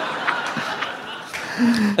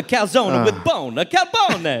 A calzone with bone. A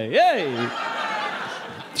calbone. Hey.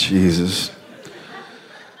 Jesus.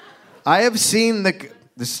 I have seen this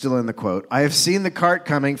is still in the quote. I have seen the cart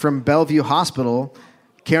coming from Bellevue Hospital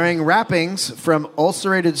carrying wrappings from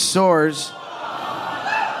ulcerated sores,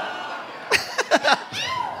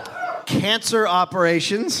 cancer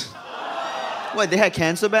operations. What, they had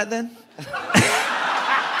cancer back then?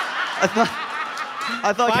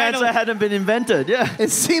 I thought cancer hadn't been invented, yeah. It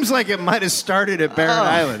seems like it might have started at Barren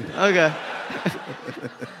Island. Okay.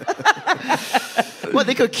 What,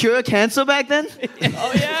 they could cure cancer back then?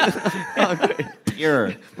 Oh, yeah. Oh, great.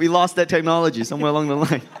 Pure. We lost that technology somewhere along the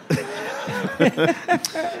line.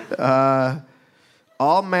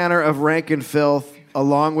 All manner of rank and filth,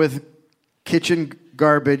 along with kitchen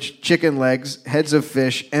garbage, chicken legs, heads of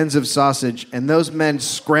fish, ends of sausage, and those men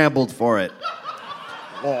scrambled for it.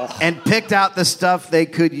 And picked out the stuff they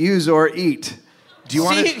could use or eat. Do you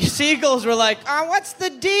want to... Seagulls were like, oh, what's the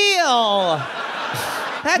deal?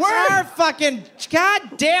 That's our fucking... God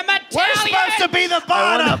damn it, Italians! We're supposed to be the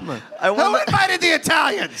bottom! Who invited the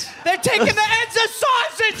Italians? They're taking the ends of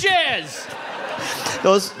sausages!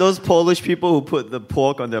 Those Polish people who put the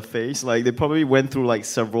pork on their face, like, they probably went through, like,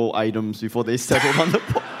 several items before they settled on the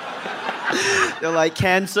pork. They're like,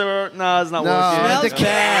 cancer? No, it's not working. Smells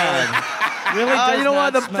bad. Really does you know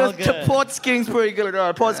what? The pork skin's pretty good.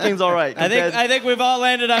 Pork skin's all right. I think we've all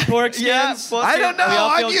landed on pork skins. Yeah, I don't know.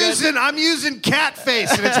 I'm using cat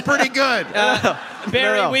face, and it's pretty good.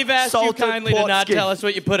 Barry, we've asked you kindly to not tell us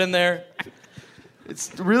what you put in there.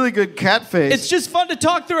 It's really good cat face. It's just fun to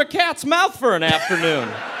talk through a cat's mouth for an afternoon.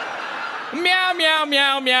 Meow, meow,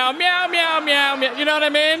 meow, meow, meow, meow, meow, meow. You know what I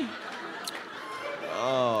mean?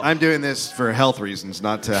 I'm doing this for health reasons,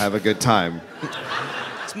 not to have a good time.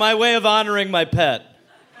 It's my way of honoring my pet.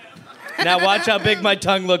 Now watch how big my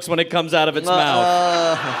tongue looks when it comes out of its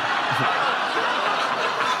mouth.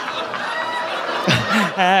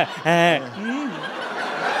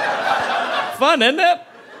 Fun, isn't it?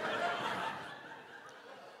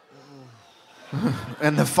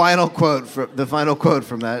 And the final quote from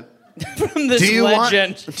that. From this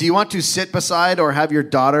legend. Do you want to sit beside or have your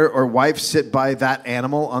daughter or wife sit by that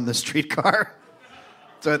animal on the streetcar?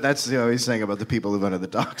 So that's he's saying about the people who went to the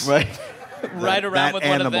docks. Right. Ride around with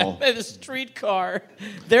animal. one of them in a streetcar.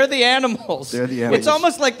 They're the animals. They're the animals. It's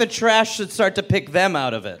almost like the trash should start to pick them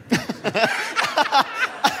out of it.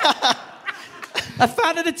 I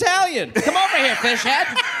found an Italian. Come over here, fish head.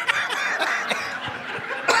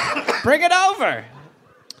 Bring it over.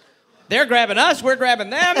 They're grabbing us, we're grabbing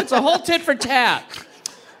them. It's a whole tit for tat.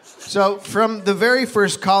 So from the very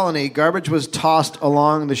first colony, garbage was tossed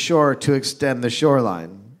along the shore to extend the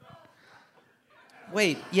shoreline.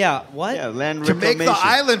 Wait, yeah, what? Yeah, land To reclamation. make the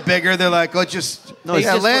island bigger, they're like, let's just it's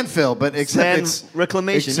yeah, just landfill, but except land it's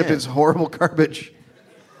reclamation, except yeah. it's horrible garbage.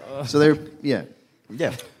 So they're Yeah.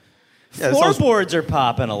 Yeah, Floorboards are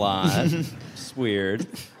popping a lot. It's weird.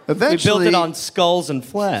 Eventually, We built it on skulls and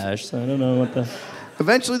flesh, so I don't know what the...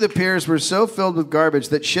 Eventually, the piers were so filled with garbage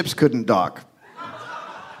that ships couldn't dock.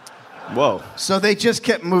 Whoa. So they just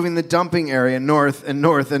kept moving the dumping area north and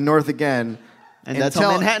north and north again. And that's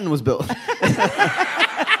how Manhattan was built.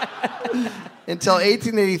 Until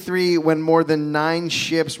 1883, when more than 9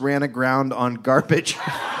 ships ran aground on garbage.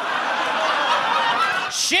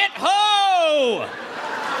 Shit ho!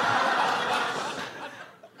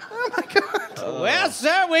 Oh my God. Well,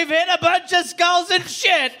 sir, we've hit a bunch of skulls and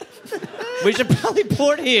shit. We should probably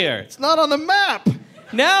port here. It's not on the map.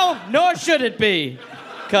 No, nor should it be.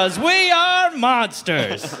 Because we are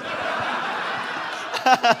monsters.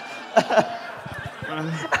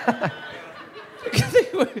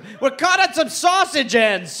 We're caught on some sausage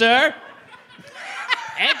ends, sir.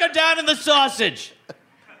 Anchor down in the sausage.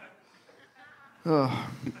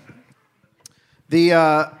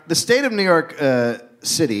 The state of New York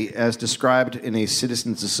City, as described in a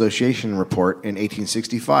Citizens Association report in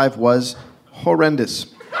 1865, was horrendous.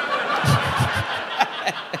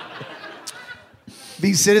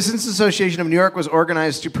 The Citizens Association of New York was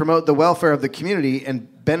organized to promote the welfare of the community and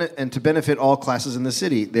to benefit all classes in the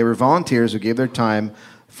city. They were volunteers who gave their time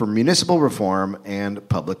for municipal reform and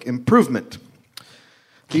public improvement.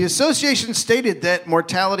 The association stated that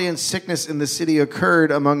mortality and sickness in the city occurred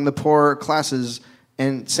among the poorer classes,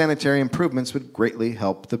 and sanitary improvements would greatly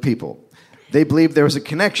help the people. They believed there was a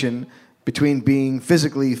connection between being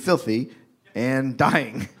physically filthy and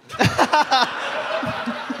dying.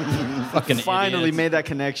 Fucking Finally idiots. made that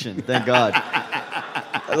connection. Thank God.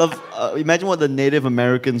 I love. Imagine what the Native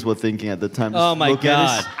Americans were thinking at the time. Oh, my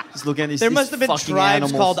God. Just look at these. There these must have been fucking tribes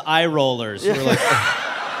animals. called eye rollers. Who were like,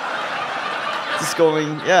 Just going.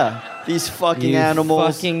 Yeah. These fucking you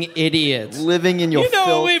animals fucking idiots. living in your You know what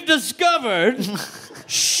filth. we've discovered?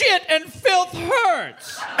 Shit and filth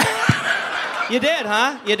hurts. You did,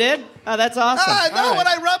 huh? You did? Oh, that's awesome. All right. When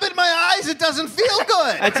I rub it in my eyes, it doesn't feel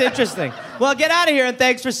good. That's interesting. Well, get out of here and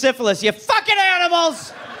thanks for syphilis, you fucking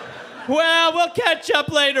animals. Well, we'll catch up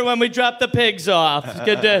later when we drop the pigs off. It's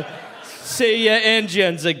good to see you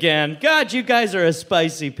Indians again. God, you guys are a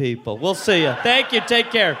spicy people. We'll see you. Thank you. Take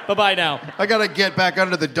care. Bye-bye now. I gotta get back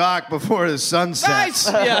under the dock before the sun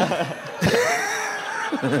sets. Nice. Yeah.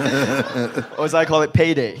 Or as I call it,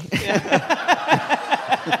 payday.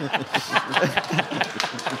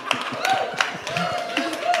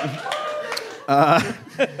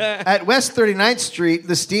 At West 39th Street,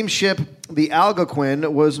 the steamship, the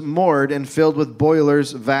Algonquin, was moored and filled with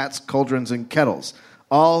boilers, vats, cauldrons, and kettles,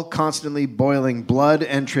 all constantly boiling blood,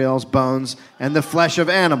 entrails, bones, and the flesh of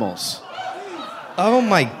animals. Oh,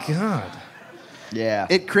 my God. Yeah.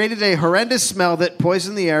 It created a horrendous smell that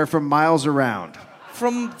poisoned the air for miles around.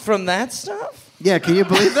 From that stuff? Yeah, can you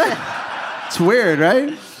believe that? It's weird,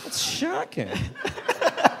 right? That's shocking.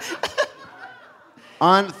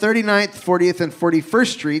 On 39th, 40th, and 41st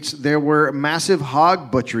Streets, there were massive hog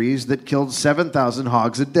butcheries that killed 7,000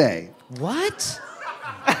 hogs a day. What?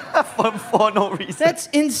 for no reason. That's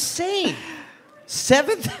insane.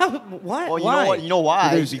 7,000? Why? Well, you Why? know what? You know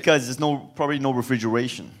why? There's- Because there's probably no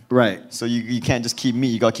refrigeration. Right. So you can't just keep meat.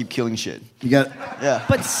 You gotta keep killing shit. You got... Yeah.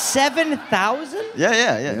 But 7,000?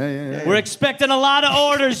 Yeah. We're expecting a lot of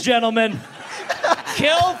orders, gentlemen.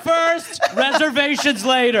 Kill first, reservations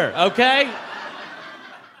later, okay?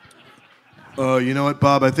 You know what,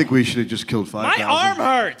 Bob? I think we should have just killed 5,000. My arm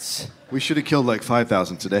hurts. We should have killed like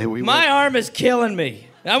 5,000 today. My arm is killing me.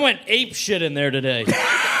 I went ape shit in there today.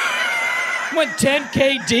 Went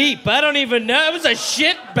 10K deep. I don't even know. It was a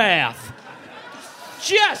shit bath.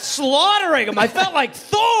 Just slaughtering them. I felt like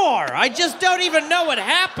Thor. I just don't even know what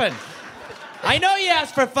happened. I know you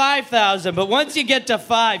asked for 5,000, but once you get to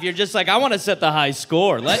 5, you're just like, I want to set the high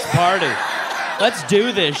score. Let's party. Let's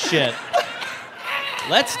do this shit.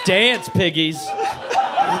 Let's dance, piggies.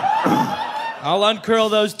 I'll uncurl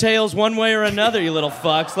those tails one way or another, you little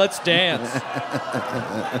fucks. Let's dance.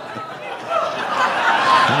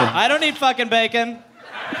 I don't need fucking bacon.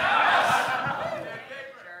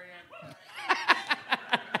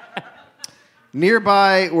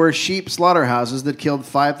 Nearby were sheep slaughterhouses that killed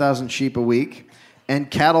 5,000 sheep a week and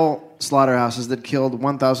cattle slaughterhouses that killed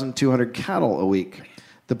 1,200 cattle a week.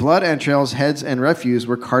 The blood, entrails, heads, and refuse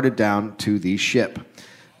were carted down to the ship.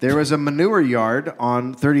 There was a manure yard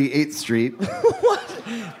on 38th Street. What?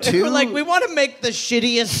 We're like, we want to make the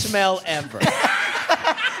shittiest smell ever.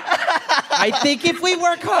 I think if we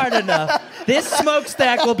work hard enough, this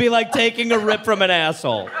smokestack will be like taking a rip from an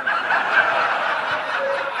asshole.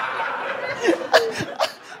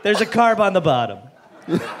 There's a carb on the bottom.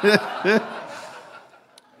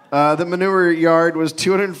 The manure yard was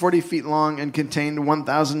 240 feet long and contained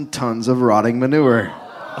 1,000 tons of rotting manure.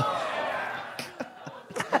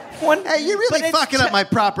 Hey, you're really fucking up my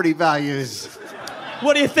property values.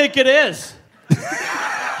 What do you think it is?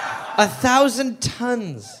 1,000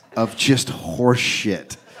 tons. Of just horse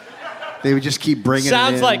shit. They would just keep bringing it in.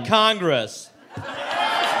 Sounds like Congress.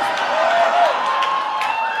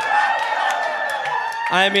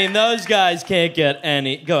 I mean, those guys can't get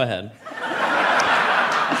any... Go ahead.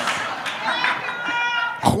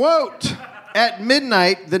 Quote, at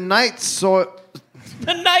midnight, the night soil...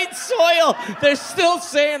 The night soil. They're still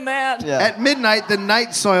saying that. Yeah. At midnight, the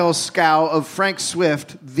night soil scow of Frank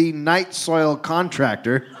Swift, the night soil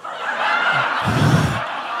contractor...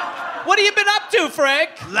 What have you been up to, Frank?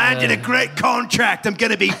 Landed a great contract. I'm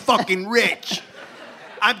gonna be fucking rich.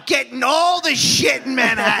 I'm getting all the shit in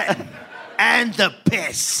Manhattan and the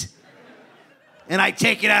piss. And I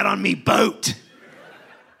take it out on me boat.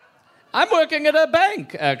 I'm working at a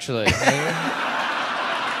bank, actually.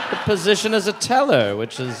 The position as a teller,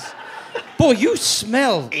 which is... Boy, you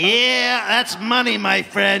smell... Yeah, that's money, my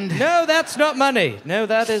friend. No, that's not money. No,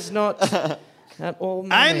 that is not at all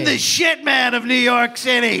money. I'm the shit man of New York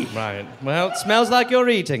City. Right. Well, it smells like you're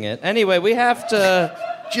eating it. Anyway, we have to...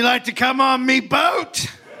 Would you like to come on me boat?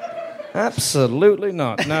 Absolutely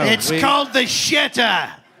not. No. It's called the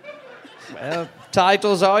Shitter. Well,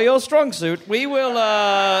 titles are your strong suit. We will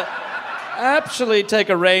actually take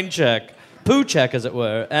a rain check. Poo check, as it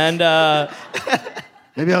were. And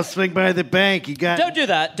maybe I'll swing by the bank. You got... Don't do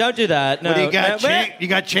that. Don't do that. No. What do you got? No, You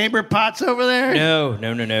got chamber pots over there? No.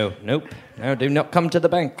 Nope. No, do not come to the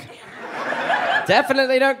bank.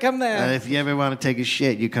 Definitely don't come there. If you ever want to take a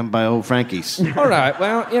shit, you come by old Frankie's. You All right,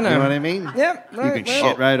 well, you know. know what I mean? Yep. You can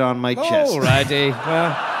shit right on my chest. All righty.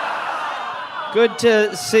 Well, good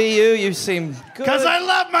to see you. You seem good. Because I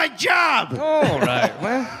love my job. All right.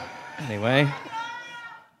 Well, anyway.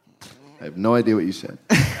 I have no idea what you said.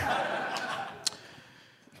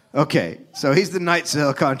 Okay, so he's the night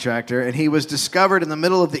sail contractor, and he was discovered in the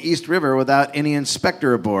middle of the East River without any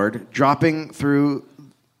inspector aboard, dropping through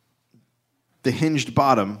the hinged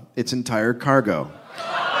bottom its entire cargo.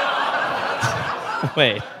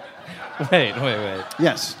 Wait.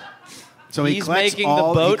 Yes. So he He's collects making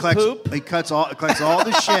all, the boat he collects, poop? He collects all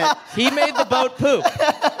the shit. He made the boat poop.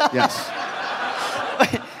 Yes.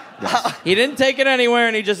 He didn't take it anywhere,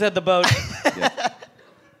 and he just had the boat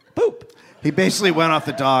poop. He basically went off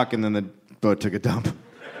the dock, and then the boat took a dump.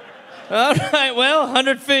 All right, well,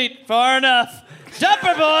 100 feet, far enough.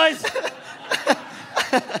 Jumper, boys!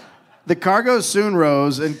 The cargo soon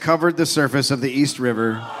rose and covered the surface of the East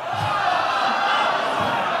River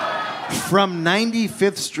from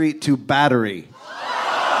 95th Street to Battery.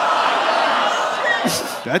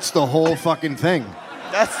 That's the whole fucking thing.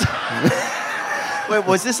 Wait,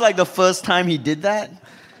 was this like the first time he did that?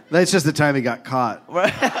 That's just the time he got caught.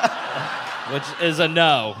 Right. Which is a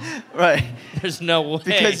no. Right. There's no way.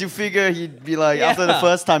 Because you figure he'd be like, after the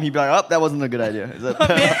first time, he'd be like, oh, that wasn't a good idea. Is that...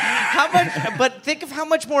 How much? But think of how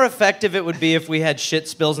much more effective it would be if we had shit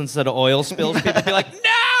spills instead of oil spills. People would be like,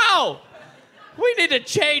 no! We need to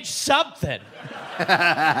change something.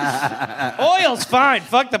 Oil's fine.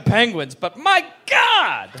 Fuck the penguins. But my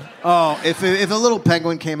God! Oh, if a little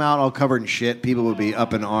penguin came out all covered in shit, people would be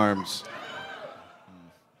up in arms.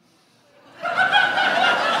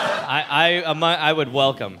 I would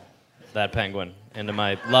welcome that penguin into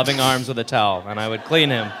my loving arms with a towel, and I would clean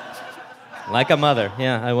him like a mother.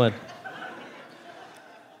 Yeah, I would.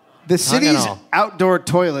 The Hung and city's all. outdoor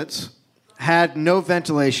toilets had no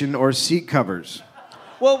ventilation or seat covers.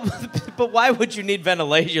 Well, but why would you need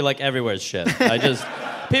ventilation? You're like, everywhere's shit.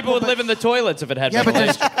 People would live in the toilets if it had Yeah,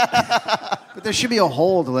 ventilation. but there should be a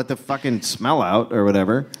hole to let the fucking smell out or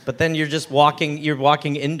whatever. But then you're just walking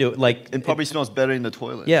into it, like... It probably smells better in the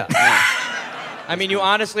toilet. Yeah. I mean, you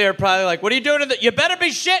honestly are probably like, what are you doing? You better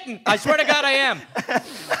be shitting. I swear to God, I am.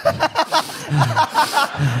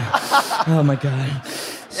 Oh, my God.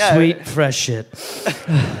 Yeah. Sweet, fresh shit.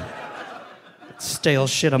 Stale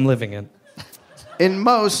shit I'm living in. In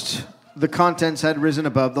most, the contents had risen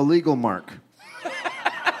above the legal mark.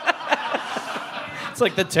 It's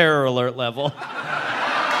like the terror alert level.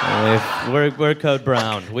 We're code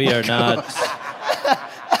brown. We are not...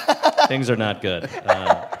 Things are not good.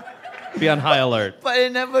 Be on high alert. But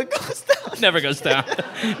it never goes down. Never goes down.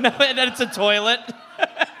 No, and it's a toilet.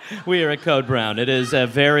 We are at Code Brown. It is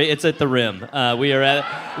it's at the rim. We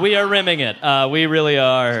are rimming it. We really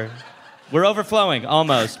are. We're overflowing,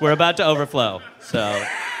 almost. We're about to overflow. So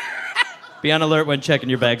be on alert when checking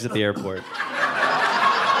your bags at the airport.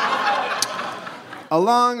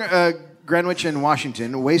 Along Greenwich and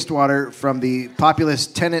Washington, wastewater from the populous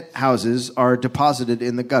tenant houses are deposited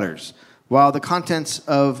in the gutters, while the contents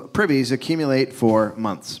of privies accumulate for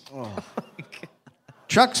months.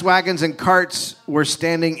 Trucks, wagons, and carts were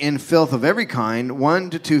standing in filth of every kind, 1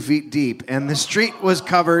 to 2 feet deep, and the street was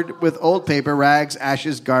covered with old paper, rags,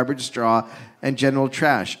 ashes, garbage, straw, and general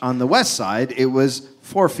trash. On the west side, it was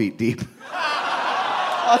 4 feet deep.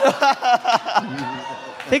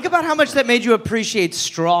 Think about how much that made you appreciate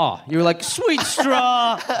straw. You were like, sweet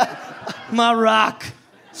straw, my rock,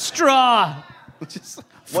 straw. Just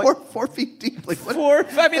 4 feet deep. Like what?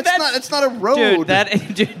 I mean, that's not a road.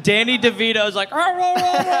 Dude, Danny DeVito's like,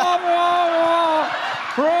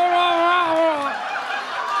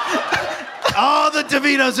 Oh, the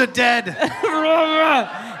DeVitos are dead.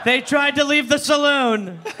 they tried to leave the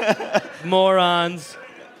saloon. Morons.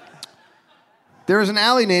 There was an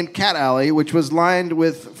alley named Cat Alley, which was lined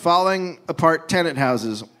with falling apart tenant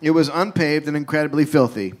houses. It was unpaved and incredibly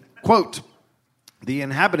filthy. Quote, the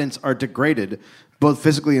inhabitants are degraded, both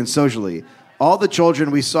physically and socially. All the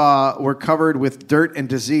children we saw were covered with dirt and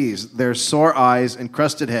disease. Their sore eyes,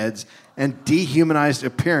 encrusted heads, and dehumanized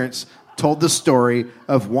appearance told the story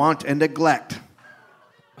of want and neglect.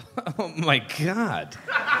 Oh, my God.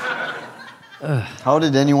 How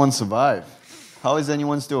did anyone survive? How is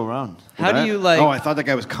anyone still around? How do you, like... Oh, I thought that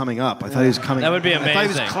guy was coming up. I thought he was coming That would be I thought he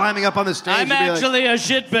amazing. was climbing up on the stage. I'm and be like, actually a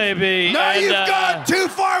shit baby. no, and, you've gone too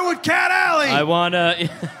far with Cat Alley! I want to...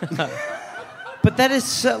 But that is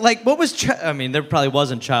so, like, what was... I mean, there probably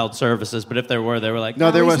wasn't child services, but if there were, they were like, No,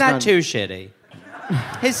 there he's was not none. too shitty.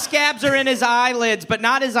 His scabs are in his eyelids, but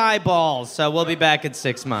not his eyeballs, so we'll be back in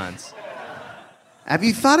 6 months. Have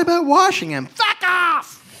you thought about washing him? Fuck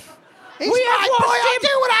off! He's We have my boy, washed I'll him.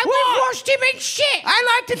 do what I We've want. washed him in shit. I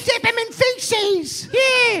like to dip him in feces.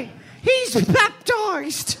 Yeah, he's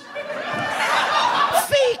baptized.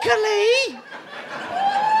 Fecally.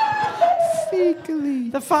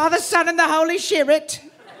 Fecally. The Father, Son, and the Holy Spirit.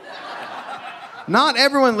 Not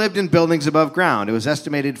everyone lived in buildings above ground. It was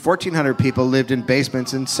estimated 1,400 people lived in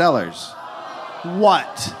basements and cellars.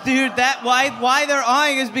 What? Dude, why they're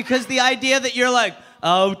eyeing is because the idea that you're like,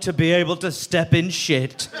 oh, to be able to step in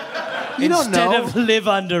shit You don't instead know. of live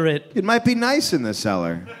under it. It might be nice in the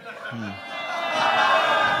cellar.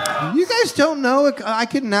 You guys don't know. I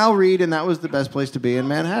can now read, and that was the best place to be in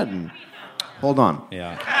Manhattan. Hold on.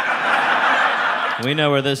 Yeah. We know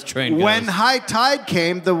where this train goes. When high tide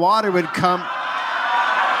came, the water would come.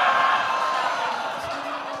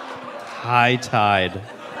 High tide.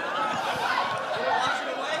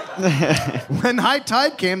 When high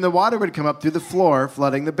tide came, the water would come up through the floor,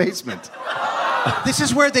 flooding the basement. This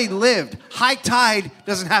is where they lived. High tide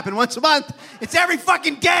doesn't happen once a month. It's every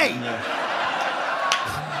fucking day.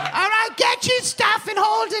 All right, get your stuff and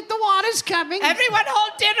hold it. The water's coming. Everyone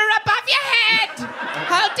hold dinner above your head.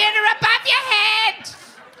 Hold dinner above your head.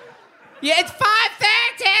 Yeah, it's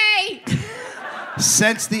 5:30.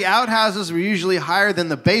 Since the outhouses were usually higher than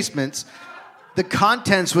the basements, the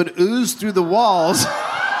contents would ooze through the walls.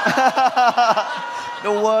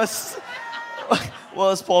 The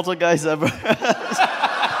worst poltergeist ever. Shit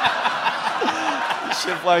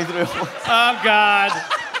flying through. Oh, God.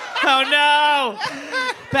 Oh, no.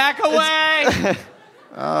 Back away.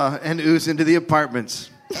 And ooze into the apartments.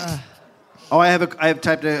 Oh, I have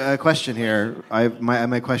typed a question here.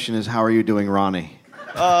 My question is, how are you doing, Ronny?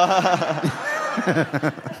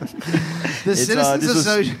 The Citizens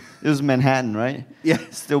Association. It was Manhattan, right? Yeah.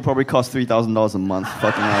 Still probably cost $3,000 a month.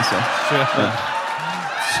 Fucking asshole.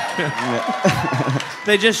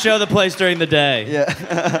 They just show the place during the day.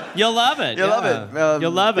 Yeah. You'll love it. You'll love it.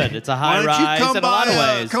 You'll love it. It's a Why high don't you rise come in a lot of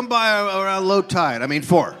by, ways. come by around low tide. I mean,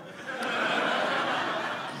 4.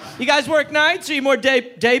 You guys work nights, or are you more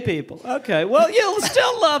day people? Okay, well, you'll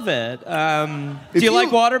still love it. Do you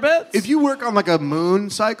like water beds? If you work on like a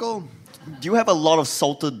moon cycle, Do you have a lot of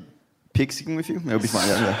salted pigskin with you? It'll be fine.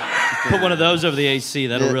 Yeah. Put one of those over the AC.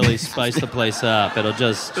 That'll really spice the place up. It'll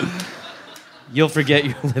just... You'll forget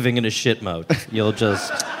you're living in a shit mode. You'll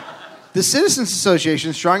just... the Citizens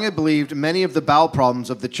Association strongly believed many of the bowel problems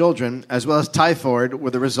of the children, as well as typhoid,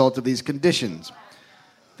 were the result of these conditions.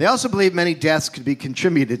 They also believed many deaths could be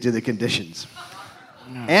contributed to the conditions.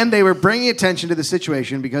 And they were bringing attention to the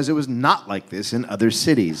situation because it was not like this in other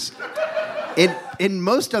cities. In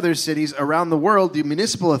most other cities around the world, the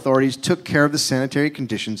municipal authorities took care of the sanitary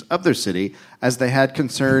conditions of their city as they had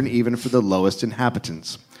concern even for the lowest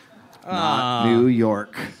inhabitants. Not New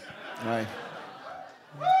York. Right.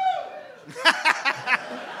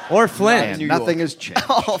 Or Flint. New Nothing York. has changed.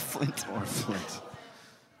 Oh, Flint. Or Flint.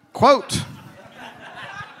 Quote.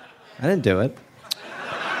 I didn't do it.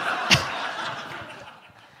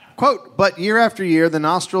 Quote, but year after year, the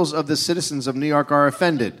nostrils of the citizens of New York are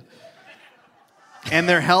offended, and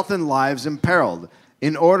their health and lives imperiled,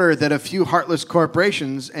 in order that a few heartless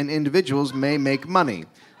corporations and individuals may make money.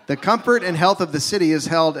 The comfort and health of the city is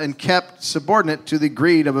held and kept subordinate to the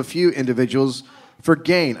greed of a few individuals for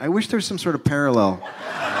gain. I wish there was some sort of parallel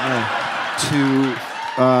to...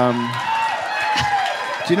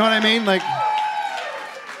 do you know what I mean? Like,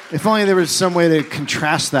 if only there was some way to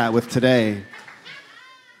contrast that with today.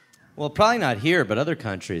 Well, probably not here, but other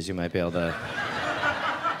countries you might be able to...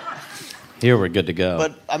 Here we're good to go.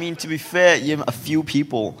 But, I mean, to be fair, you have a few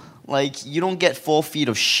people. Like, you don't get 4 feet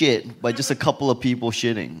of shit by just a couple of people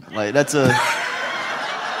shitting. Like, that's a...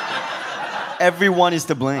 Everyone is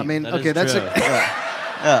to blame. I mean, That okay, is that's true.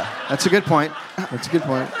 that's a good point. That's a good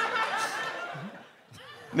point.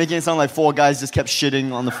 Making it sound like 4 guys just kept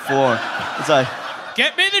shitting on the floor. It's like,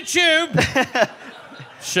 Get me the tube!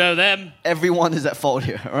 Show them. everyone is at fault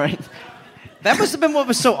here, right? That must have been what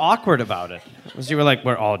was so awkward about it. Was you were like,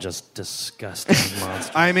 we're all just disgusting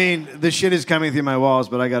monsters. I mean, the shit is coming through my walls,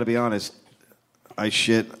 but I got to be honest. I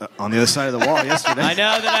shit on the other side of the wall yesterday. I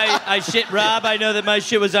know that I shit Rob. I know that my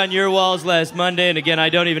shit was on your walls last Monday. And again, I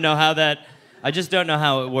don't even know how that... I just don't know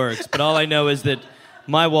how it works. But all I know is that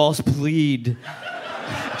my walls bleed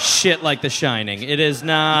shit like The Shining. It is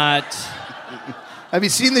not... Have you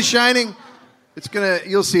seen The Shining? It's gonna.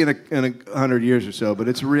 You'll see in 100 years or so, but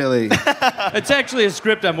it's really... It's actually a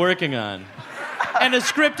script I'm working on. And a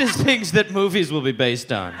script is things that movies will be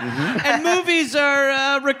based on. Mm-hmm. And movies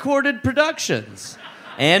are recorded productions.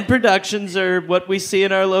 And productions are what we see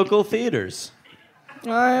in our local theaters.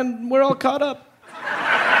 And we're all caught up.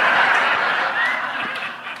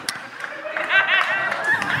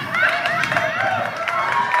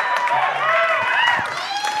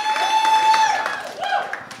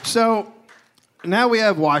 So now we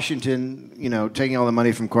have Washington, taking all the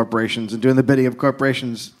money from corporations and doing the bidding of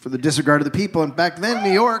corporations for the disregard of the people. And back then,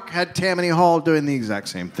 New York had Tammany Hall doing the exact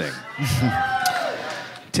same thing.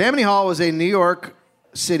 Tammany Hall was a New York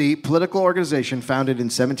City political organization founded in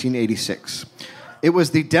 1786. It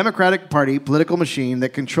was the Democratic Party political machine that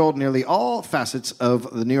controlled nearly all facets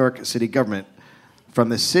of the New York City government, from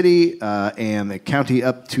the city and the county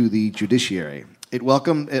up to the judiciary.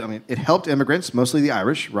 It helped immigrants, mostly the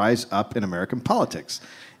Irish, rise up in American politics.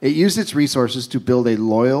 It used its resources to build a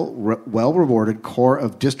loyal, well-rewarded core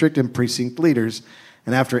of district and precinct leaders,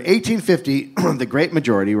 and after 1850, the great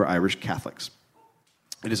majority were Irish Catholics.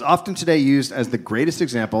 It is often today used as the greatest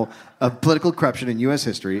example of political corruption in U.S.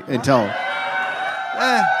 history until...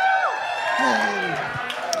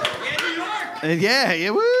 Yeah,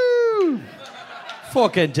 woo!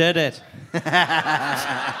 Fucking did it.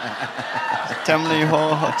 Tammany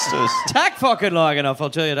Hall hucksters. Tack fucking long enough,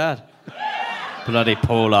 I'll tell you that. Bloody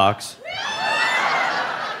Polacks.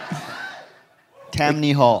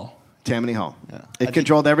 Tammany Hall. Tammany Hall. Yeah. It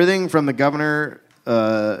controlled everything from the governor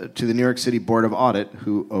to the New York City Board of Audit,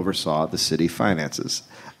 who oversaw the city finances.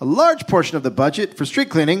 A large portion of the budget for street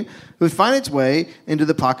cleaning would find its way into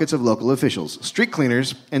the pockets of local officials. Street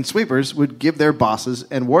cleaners and sweepers would give their bosses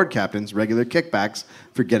and ward captains regular kickbacks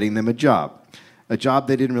for getting them a job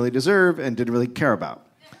they didn't really deserve and didn't really care about.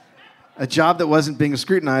 A job that wasn't being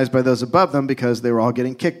scrutinized by those above them because they were all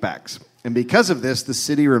getting kickbacks. And because of this, the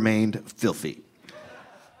city remained filthy.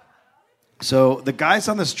 So the guys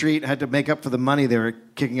on the street had to make up for the money they were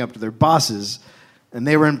kicking up to their bosses, and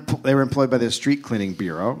they were employed by the street cleaning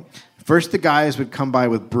bureau. First, the guys would come by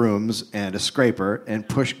with brooms and a scraper and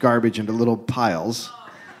push garbage into little piles.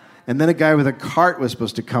 And then a guy with a cart was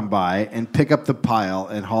supposed to come by and pick up the pile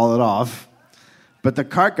and haul it off. But the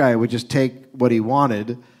cart guy would just take what he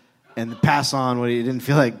wanted and pass on what he didn't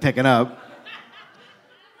feel like picking up.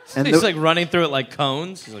 And He's like running through it like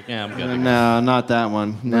cones. He's like, yeah, I'm good. No, not that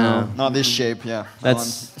one. No. Not this shape, yeah.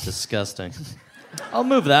 That's disgusting. I'll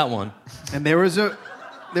move that one. And there was a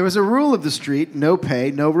rule of the street: no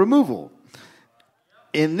pay, no removal.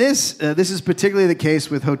 In this is particularly the case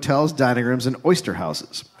with hotels, dining rooms, and oyster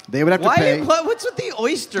houses. They would have to pay. What's with the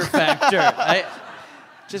oyster factor?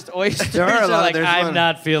 Just oysters are like, I'm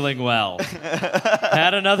not feeling well.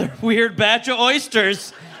 Had another weird batch of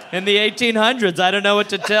oysters in the 1800s. I don't know what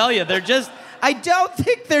to tell you. I don't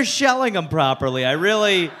think they're shelling them properly. A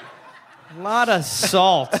lot of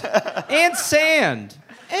salt and sand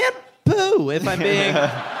and poo, if I'm being...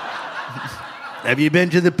 Have you been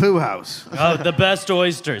to the poo house? Oh, the best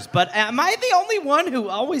oysters. But am I the only one who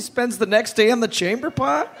always spends the next day on the chamber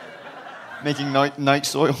pot? Making night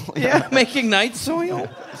soil. Yeah, making night soil?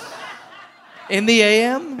 In the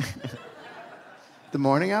AM? The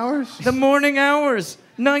morning hours? The morning hours.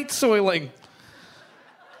 Night soiling.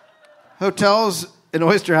 Hotels and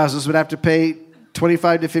oyster houses would have to pay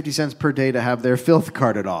 25 to 50 cents per day to have their filth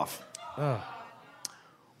carted off. Oh.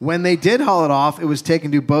 When they did haul it off, it was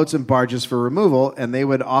taken to boats and barges for removal, and they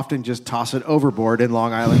would often just toss it overboard in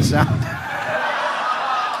Long Island Sound.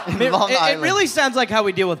 It really sounds like how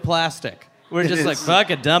we deal with plastic. We're just like, fuck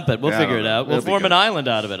it, dump it. We'll figure it out. We'll form an island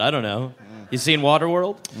out of it. I don't know. You seen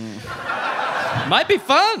Waterworld? Might be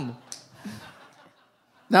fun.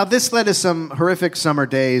 Now, this led to some horrific summer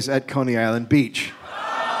days at Coney Island Beach.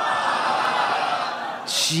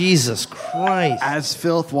 Jesus Christ. As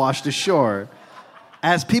filth washed ashore.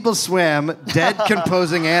 As people swam, dead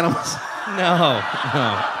composing animals. No.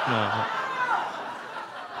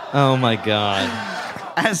 Oh, my God.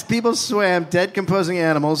 As people swam, dead composing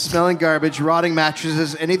animals, smelling garbage, rotting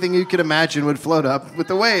mattresses, anything you could imagine would float up with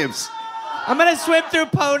the waves. I'm going to swim through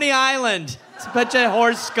Pony Island. It's a bunch of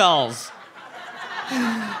horse skulls.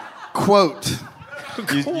 Quote.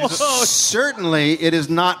 Certainly it is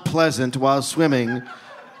not pleasant while swimming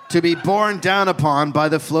to be borne down upon by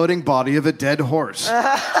the floating body of a dead horse.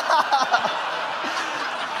 Nah,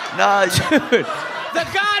 dude. The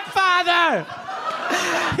Godfather!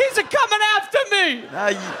 He's coming after me!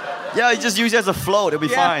 Yeah, you just use it as a float. It'll be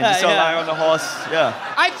fine. Just lie on the horse. Yeah.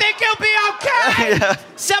 I think he'll be okay! Yeah.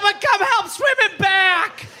 Someone come help swim him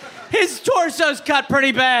back! His torso's cut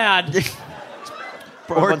pretty bad.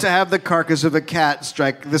 Or to have the carcass of a cat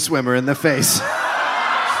strike the swimmer in the face.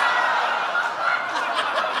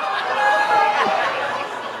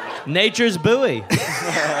 Nature's buoy.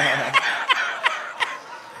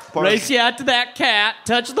 Race you out to that cat,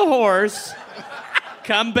 touch the horse,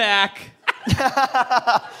 come back.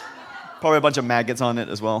 Probably a bunch of maggots on it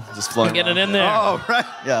as well. Just floating. Get it in there. Oh, right.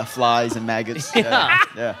 Yeah, flies and maggots. Yeah.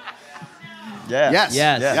 Yeah. Yes.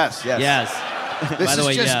 Yes. By the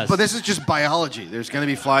way, yes. But this is just biology. There's going to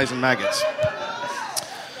be flies and maggots.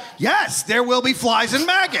 Yes, there will be flies and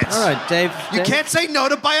maggots. All right, Dave. You can't say no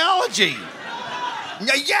to biology.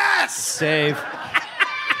 Yes! Dave.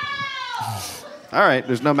 All right,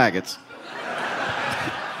 there's no maggots.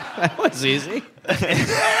 That was easy.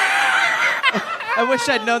 I wish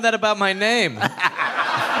I'd known that about my name.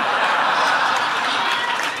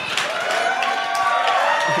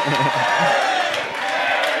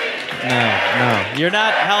 No. You're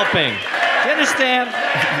not helping. Do you understand?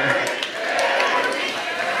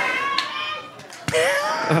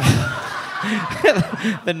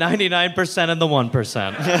 The 99% and the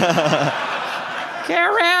 1%.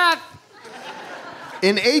 Gareth!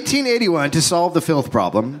 In 1881, to solve the filth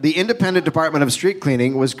problem, the Independent Department of Street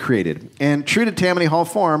Cleaning was created. And true to Tammany Hall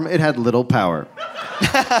form, it had little power.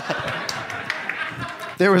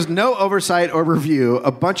 There was no oversight or review.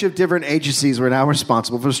 A bunch of different agencies were now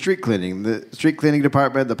responsible for street cleaning. The Street Cleaning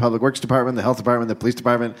Department, the Public Works Department, the Health Department, the Police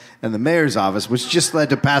Department, and the Mayor's Office, which just led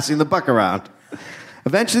to passing the buck around.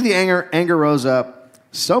 Eventually, the anger rose up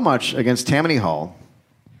so much against Tammany Hall.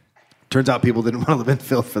 Turns out people didn't want to live in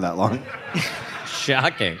filth for that long.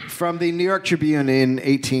 Shocking. From the New York Tribune in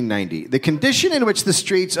 1890. The condition in which the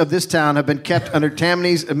streets of this town have been kept under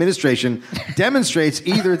Tammany's administration demonstrates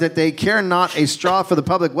either that they care not a straw for the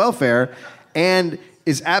public welfare and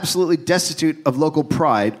is absolutely destitute of local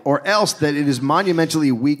pride, or else that it is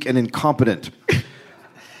monumentally weak and incompetent.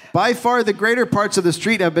 By far, the greater parts of the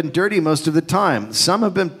street have been dirty most of the time. Some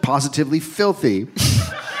have been positively filthy.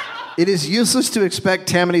 It is useless to expect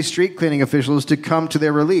Tammany street cleaning officials to come to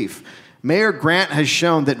their relief. Mayor Grant has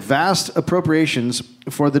shown that vast appropriations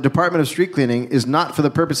for the Department of Street Cleaning is not for the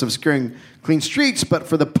purpose of securing clean streets, but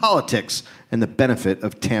for the politics and the benefit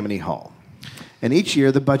of Tammany Hall. And each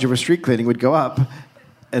year, the budget for street cleaning would go up,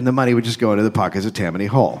 and the money would just go into the pockets of Tammany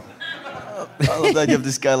Hall. I love that you have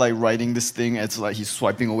this guy like writing this thing. It's like he's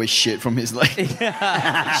swiping away shit from his like shit's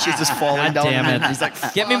just falling God down. damn it. He's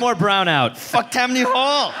like, Get me more brown out. fuck Tammany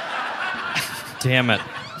Hall. Damn it.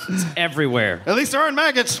 It's everywhere. At least there aren't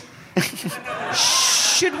maggots.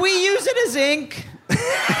 Should we use it as ink?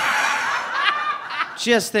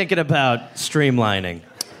 Just thinking about streamlining.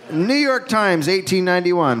 New York Times,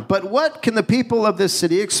 1891. But what can the people of this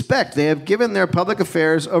city expect? They have given their public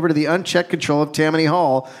affairs over to the unchecked control of Tammany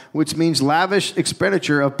Hall, which means lavish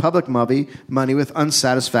expenditure of public money with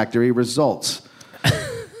unsatisfactory results.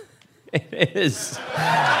 It is.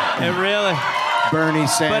 It really. Bernie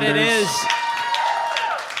Sanders. But it is.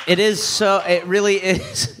 It is so. It really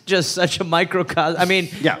is just such a microcosm. I mean,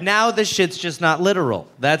 now the shit's just not literal.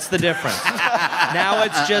 That's the difference. Now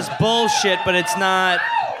it's just bullshit, but it's not.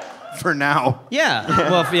 For now. Yeah.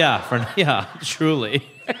 Well, truly.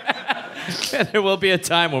 There will be a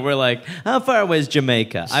time where we're like, how far away is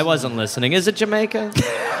Jamaica? I wasn't listening. Is it Jamaica?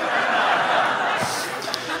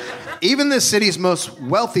 Even the city's most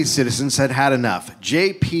wealthy citizens had had enough.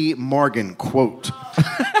 J.P. Morgan, quote,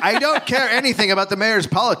 I don't care anything about the mayor's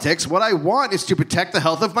politics. What I want is to protect the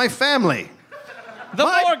health of my family.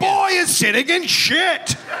 My boy is sitting in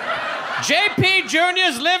shit. JP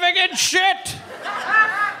Jr.'s living in shit.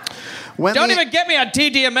 Don't even get me on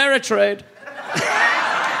TD Ameritrade.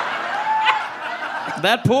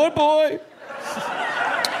 That poor boy.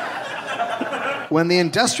 When the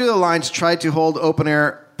Industrial Alliance tried to hold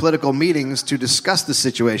open-air political meetings to discuss the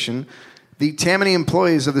situation, the Tammany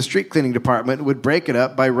employees of the street cleaning department would break it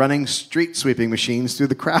up by running street sweeping machines through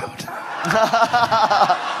the crowd.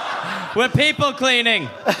 We're people cleaning.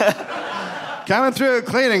 Coming through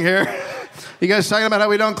cleaning here. You guys talking about how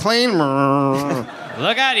we don't clean?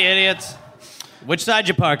 Look out, you idiots. Which side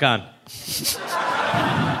you park on?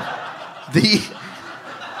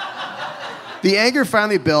 The anger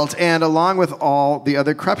finally built, and along with all the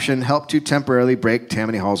other corruption, helped to temporarily break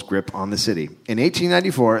Tammany Hall's grip on the city. In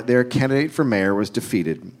 1894, their candidate for mayor was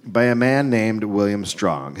defeated by a man named William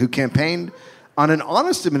Strong, who campaigned on an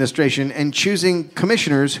honest administration and choosing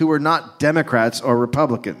commissioners who were not Democrats or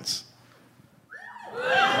Republicans.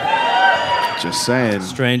 Just saying.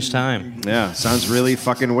 Strange time. Yeah, sounds really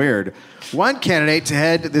fucking weird. One candidate to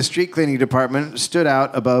head the street cleaning department stood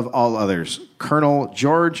out above all others, Colonel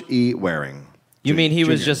George E. Waring. You mean he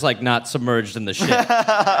was just like not submerged in the shit?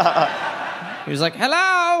 He was like,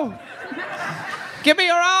 hello? Give me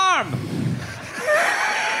your arm.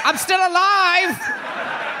 I'm still alive.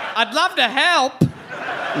 I'd love to help.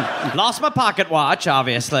 Lost my pocket watch,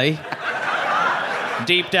 obviously.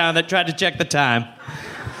 Deep down, they tried to check the time.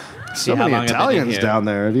 So many Italians down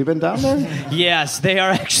there. Have you been down there? Yes, they are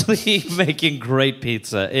actually making great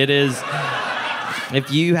pizza. It is... If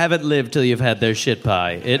you haven't lived till you've had their shit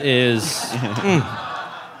pie, it is...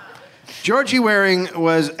 George E. Waring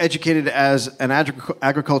was educated as an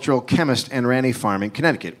agricultural chemist and ran a farm in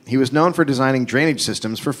Connecticut. He was known for designing drainage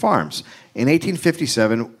systems for farms. In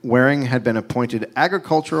 1857, Waring had been appointed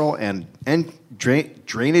agricultural and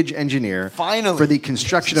drainage engineer for the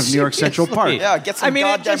construction of New York Central Park. Yeah, get some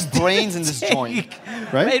goddamn brains in this joint.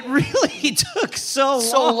 Right? It really took so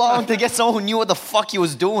long to get someone who knew what the fuck he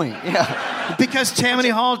was doing. Yeah. Because Tammany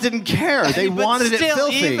Hall didn't care. They wanted it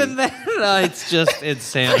filthy. Even then, it's just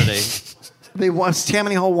insanity.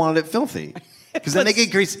 Tammany Hall wanted it filthy. Because then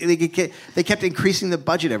they kept increasing the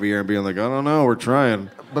budget every year and being like, I don't know, we're trying.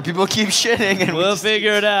 But people keep shitting. And we'll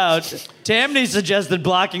figure it out. Tammany suggested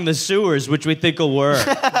blocking the sewers, which we think will work.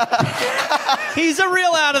 He's a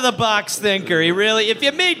real out-of-the-box thinker. He really, if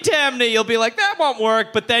you meet Tammany, you'll be like, that won't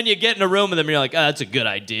work. But then you get in a room with him and you're like, oh, that's a good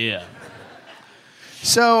idea.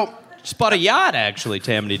 So... Just bought a yacht, actually,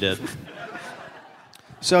 Tammany did.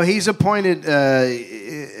 So he's appointed...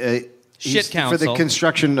 Council. For the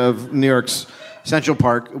construction of New York's Central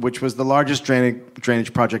Park, which was the largest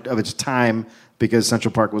drainage project of its time because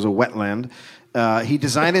Central Park was a wetland. He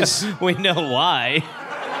designed his... We know why.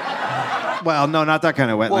 Well, no, not that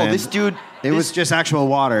kind of wetland. Well, this dude... It was just actual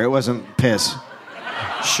water. It wasn't piss.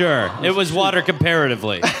 Sure. It was water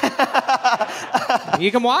comparatively.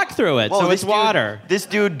 You can walk through it, so it's water. This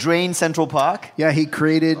dude drained Central Park? Yeah, he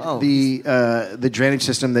created the drainage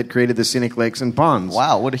system that created the scenic lakes and ponds.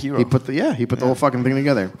 Wow, what a hero. He put the whole fucking thing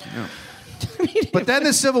together. Yeah. But then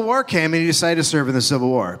the Civil War came, and he decided to serve in the Civil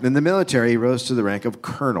War. In the military, he rose to the rank of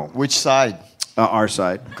colonel. Which side? Our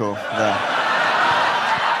side. Cool. Yeah.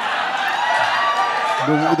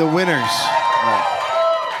 The winners.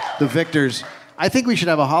 The victors. I think we should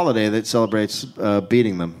have a holiday that celebrates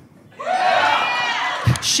beating them.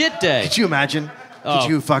 Shit day. Could you imagine? Oh. Could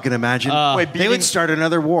you fucking imagine? Wait, They would start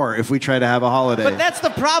another war if we try to have a holiday. But that's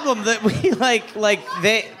the problem that we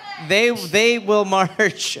they will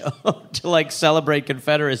march to like celebrate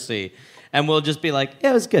Confederacy, and we'll just be like,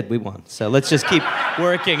 yeah, it was good, we won. So let's just keep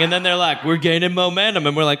working. And then they're like, we're gaining momentum,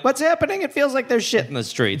 and we're like, what's happening? It feels like there's shit in the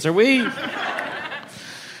streets. Are we?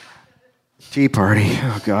 Tea Party.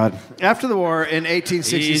 Oh God. After the war in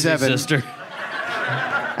 1867. Easy, sister.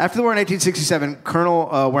 After the war in 1867,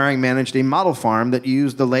 Colonel Waring managed a model farm that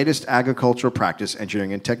used the latest agricultural practice,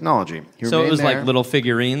 engineering, and technology. So it was there. like little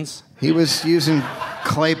figurines? He was using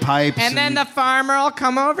clay pipes. And then the farmer will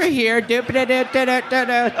come over here, kiss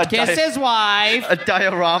his wife. A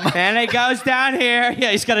diorama. And he goes down here. Yeah,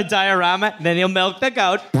 he's got a diorama. Then he'll milk the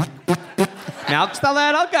goat. Milks the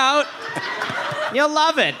little goat. You'll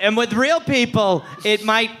love it. And with real people, it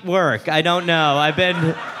might work. I don't know.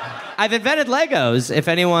 I've invented Legos, if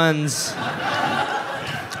anyone's...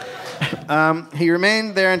 He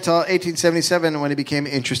remained there until 1877 when he became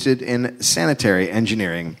interested in sanitary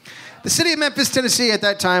engineering. The city of Memphis, Tennessee at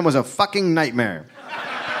that time was a fucking nightmare.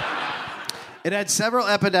 It had several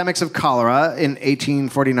epidemics of cholera in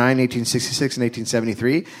 1849, 1866, and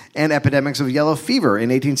 1873, and epidemics of yellow fever in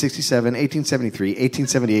 1867, 1873,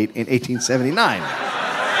 1878, and 1879.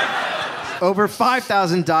 Over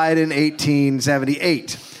 5,000 died in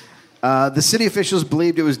 1878. The city officials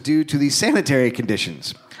believed it was due to the sanitary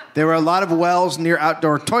conditions. There were a lot of wells near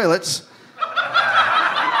outdoor toilets.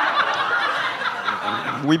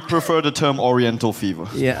 We prefer the term Oriental fever.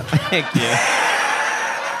 Yeah, thank you.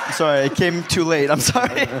 Sorry, it came too late. I'm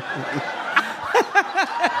sorry.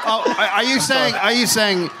 Oh, are you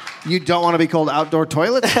saying you don't want to be called outdoor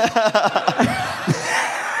toilets?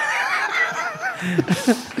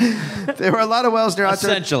 There were a lot of wells near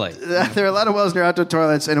outdoor. Essentially. There were a lot of wells near outdoor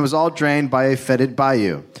toilets, and it was all drained by a fetid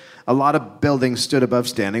bayou. A lot of buildings stood above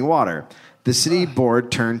standing water. The city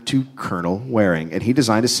board turned to Colonel Waring, and he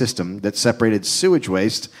designed a system that separated sewage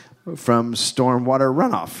waste from stormwater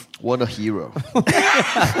runoff. What a hero.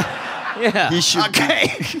 Yeah. He should Okay,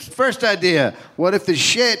 first idea. What if the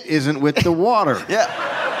shit isn't with the water? Yeah.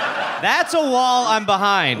 That's a wall I'm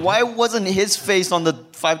behind. Why wasn't his face on the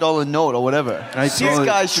 $5 note or whatever? This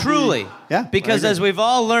guy should Truly. Yeah, Because I agree. as we've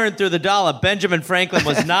all learned through the dollar, Benjamin Franklin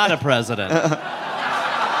was not a president.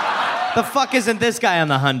 The fuck isn't this guy on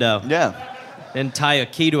the hundo? Yeah. Didn't tie a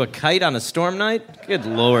key to a kite on a storm night? Good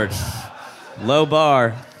Lord. Low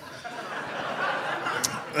bar.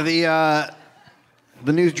 The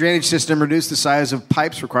new drainage system reduced the size of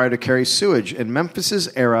pipes required to carry sewage, and Memphis's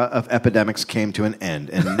era of epidemics came to an end.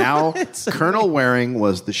 And now Colonel Waring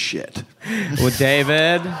was the shit. Well,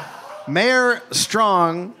 David. Mayor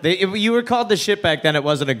Strong. You were called the shit back then. It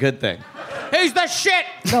wasn't a good thing. He's the shit.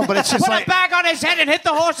 No, but it's just Put like a bag on his head and hit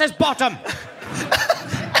the horse's bottom.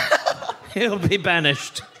 He'll be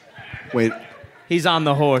banished. wait. He's on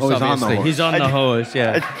the horse, Oh, he's on the obviously. horse. He's on the horse,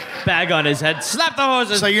 yeah. Bag on his head. Slap the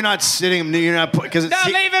horses. So you're not sitting. You're not because Now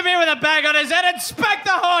leave him here with a bag on his head and spank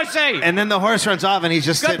the horsey. And then the horse runs off, and he's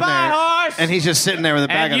just sitting Goodbye, there. horse. And he's just sitting there with a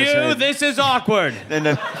bag And on his head. this is awkward. Then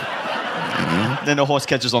the horse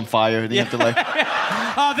catches on fire. And you have to like.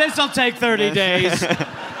 Oh, this'll take 30 days.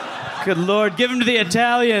 Good Lord, give him to the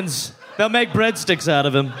Italians. They'll make breadsticks out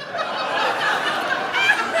of him.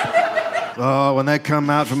 Oh, when they come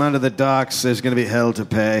out from under the docks, there's going to be hell to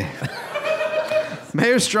pay.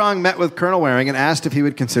 Mayor Strong met with Colonel Waring and asked if he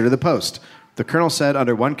would consider the post. The colonel said,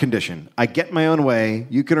 under one condition, I get my own way,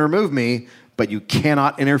 you can remove me, but you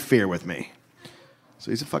cannot interfere with me. So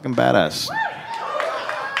he's a fucking badass.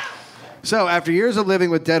 So, after years of living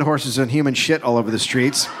with dead horses and human shit all over the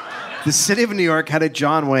streets, the city of New York had a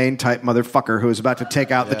John Wayne-type motherfucker who was about to take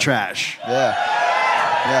out the trash. Yeah.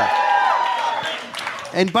 Yeah.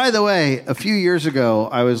 And by the way, a few years ago,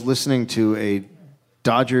 I was listening to a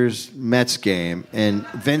Dodgers-Mets game, and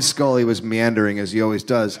Vince Scully was meandering, as he always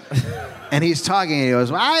does. And he's talking, and he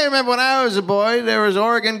goes, well, I remember when I was a boy, there was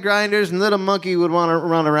organ grinders, and Little Monkey would want to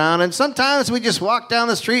run around, and sometimes we just walk down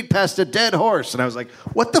the street past a dead horse. And I was like,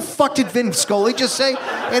 what the fuck did Vince Scully just say?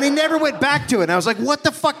 And he never went back to it. And I was like, what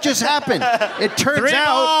the fuck just happened? It turns 3 out...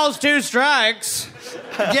 balls, 2 strikes.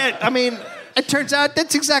 Yeah, I mean, it turns out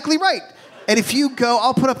that's exactly right. And if you go,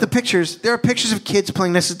 I'll put up the pictures. There are pictures of kids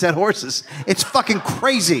playing next to dead horses. It's fucking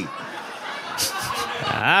crazy.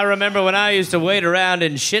 I remember when I used to wait around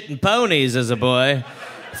in shitting ponies as a boy.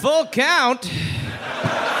 Full count.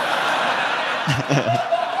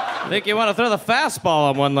 Think you want to throw the fastball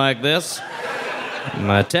on one like this?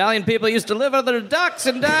 My Italian people used to live under ducks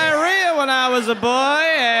and diarrhea when I was a boy.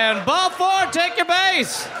 And ball 4, take your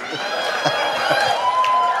base.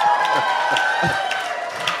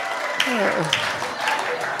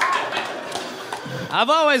 I've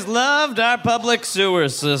always loved our public sewer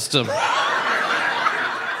system.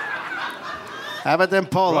 How about them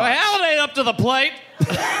polos? Well, hell, it ain't up to the plate.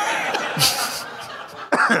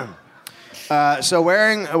 So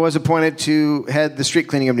Waring was appointed to head the street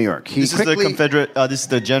cleaning of New York. This is the Confederate. This is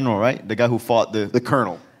the general, right? The guy who fought the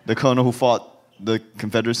colonel. The colonel who fought the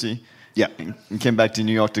Confederacy. Yeah. And came back to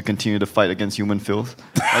New York to continue the fight against human filth.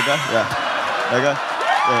 That guy? Yeah. That guy?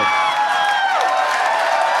 Yeah.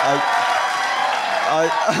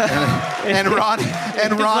 And Ronnie.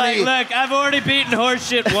 Like, look, I've already beaten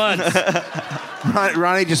horseshit once.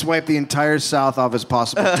 Ronnie just wiped the entire South off his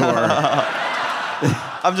possible tour.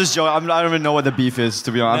 I'm just joking. I don't even know what the beef is,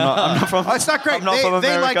 to be honest. I'm not from. Oh, it's not great. I'm not from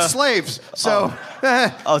They America. like slaves, so.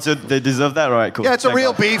 So they deserve that? All right, cool. Yeah, it's a Thank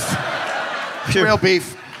real God. beef. Real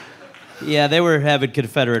beef. Yeah, they were having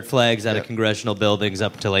Confederate flags out of congressional buildings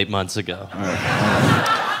up until 8 months ago.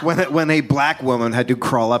 When a black woman had to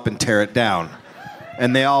crawl up and tear it down,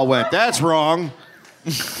 and they all went, "That's wrong."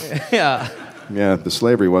 Yeah. Yeah, the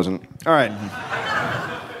slavery wasn't. All right.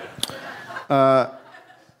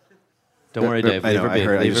 Don't worry, Dave. I Leave know, her be.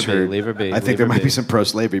 I Leave just her be. heard. Leave her be. I think there might be some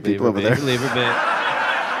pro-slavery people over there. Leave her be.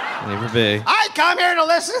 Leave her be. I come here to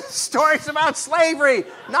listen to stories about slavery,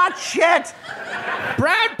 not shit.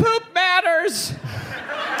 Brown poop matters.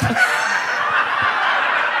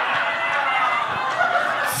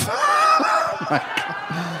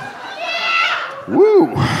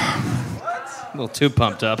 Woo! A little too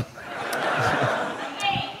pumped up.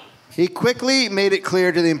 He quickly made it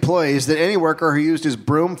clear to the employees that any worker who used his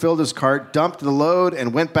broom, filled his cart, dumped the load,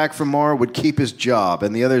 and went back for more would keep his job,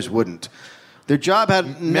 and the others wouldn't. Their job had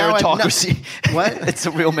Meritocracy. What? It's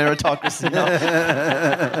a real meritocracy now.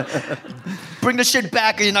 Bring the shit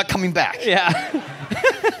back or you're not coming back. Yeah.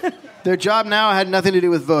 Their job now had nothing to do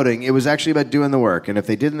with voting. It was actually about doing the work, and if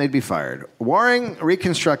they didn't, they'd be fired. Waring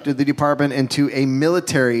reconstructed the department into a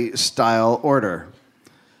military-style order.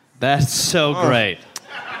 That's so great.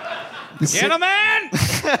 Gentlemen,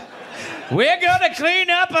 we're going to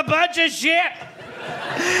clean up a bunch of shit.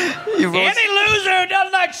 Any loser who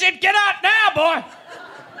doesn't like shit, get out now, boy.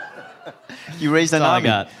 You raised an That's all I army.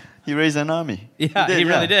 got. He raised an army. Yeah, he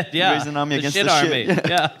really did. Yeah. He raised an army against shit the army. shit.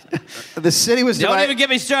 Yeah. The city was Don't divided. even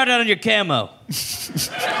get me started on your camo.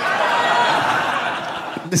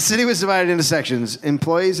 The city was divided into sections.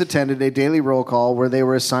 Employees attended a daily roll call where they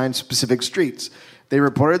were assigned specific streets. They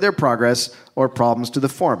reported their progress or problems to the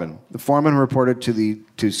foreman. The foreman reported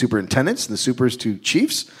to superintendents, the supers to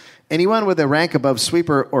chiefs. Anyone with a rank above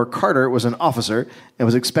sweeper or carter was an officer and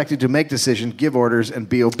was expected to make decisions, give orders, and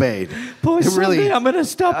be obeyed. Boy, It someday I'm going to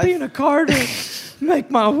stop being a carter, make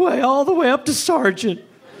my way all the way up to sergeant.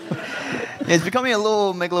 It's becoming a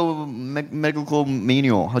little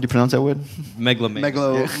megalomaniacal. How do you pronounce that word? Megalomaniac.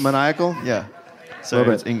 Megalomaniacal? Yeah. Sorry,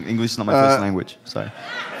 Little it's bit. English is not my first language. Sorry.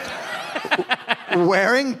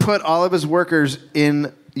 Waring put all of his workers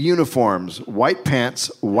in uniforms, white pants,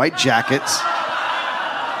 white jackets.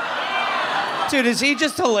 Dude, is he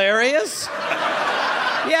just hilarious?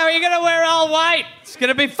 Yeah, you're gonna wear all white. It's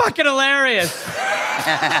gonna be fucking hilarious.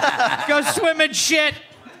 Go swim in shit.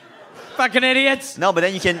 Fucking idiots. No, but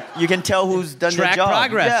then you can tell who's done Track their job.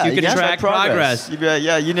 progress. Yeah, You can track progress. You'd be like,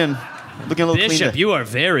 yeah, you didn't looking a little Bishop, cleaner. you are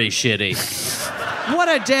very shitty. What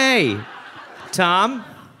a day. Tom,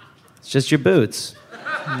 it's just your boots.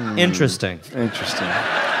 Interesting. Interesting.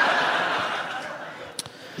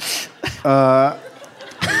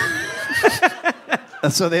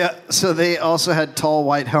 So they also had tall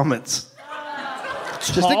white helmets.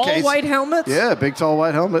 Just in Tall case. white helmets? Yeah, big tall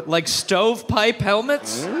white helmet. Like stovepipe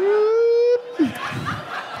helmets?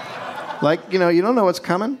 Like, you don't know what's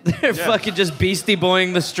coming. They're fucking just beastie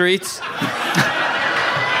boying the streets.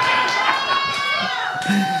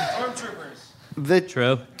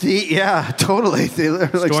 True. Yeah, totally. They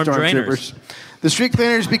look like Storm drainers. stormtroopers. The street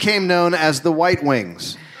cleaners became known as the White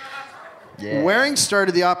Wings. Yeah. Waring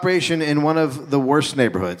started the operation in one of the worst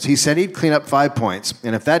neighborhoods. He said he'd clean up 5 points,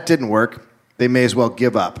 and if that didn't work, they may as well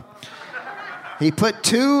give up. He put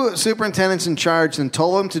 2 superintendents in charge and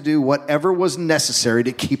told them to do whatever was necessary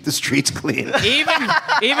to keep the streets clean.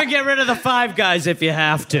 Even get rid of the 5 guys if you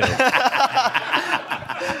have to.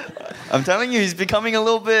 I'm telling you, he's becoming a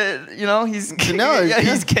little bit, he's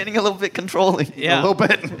he's getting a little bit controlling. Yeah. A little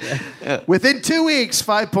bit. Within 2 weeks,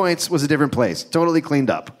 5 Points was a different place. Totally cleaned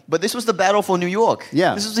up. But this was the battle for New York.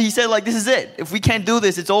 Yeah. He said, this is it. If we can't do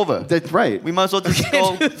this, it's over. That's right. We might as well just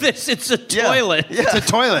go. Do this, it's a toilet. Yeah. It's a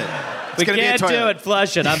toilet. We gonna be a can't do toilet. it.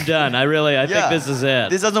 Flush it. I'm done. I think this is it.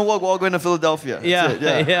 This doesn't work. We're all going to Philadelphia. That's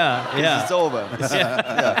it, yeah. It's over.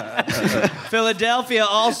 Philadelphia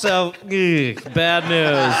also, bad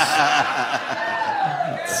news.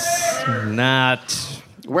 It's not.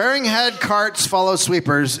 Wearing head carts follow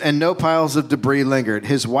sweepers, and no piles of debris lingered.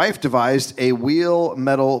 His wife devised a wheel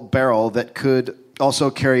metal barrel that could also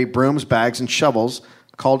carry brooms, bags, and shovels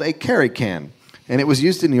called a carry can. And it was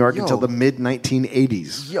used in New York until the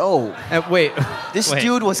mid-1980s. Yo. Wait. This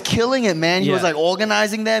dude was killing it, man. He was Yeah. like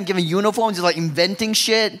organizing them, giving uniforms, just like inventing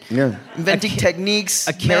shit. Yeah. Inventing techniques.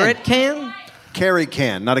 A carrot can? Carry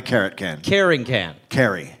can, not a carrot can. Carrying can.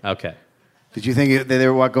 Carry. Okay. Did you think they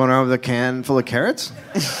were going around with a can full of carrots?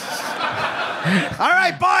 All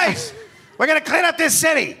right, boys. We're going to clean up this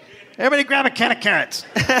city. Everybody grab a can of carrots.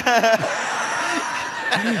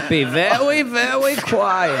 Be very, very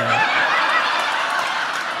quiet.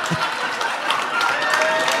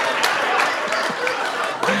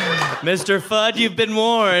 Mr. Fudd, you've been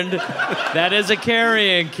warned. That is a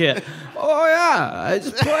carrying kit. Oh, yeah. I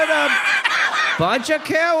just put a bunch of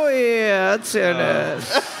carrots in it.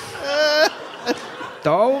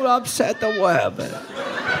 Don't upset the web.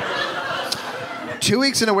 2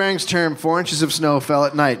 weeks into Waring's term, 4 inches of snow fell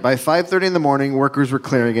at night. By 5:30 in the morning, workers were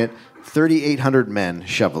clearing it, 3,800 men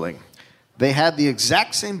shoveling. They had the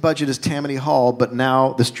exact same budget as Tammany Hall, but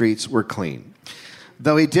now the streets were clean.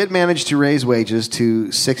 Though he did manage to raise wages to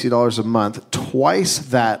 $60 a month, twice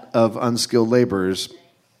that of unskilled laborers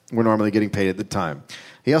were normally getting paid at the time.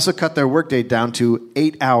 He also cut their workday down to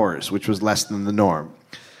 8 hours, which was less than the norm.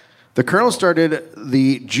 The colonel started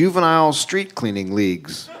the juvenile street cleaning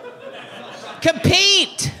leagues.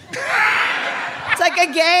 Compete! It's like a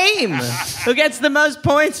game. Who gets the most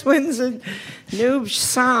points wins a new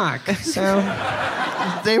sock. So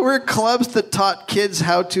They were clubs that taught kids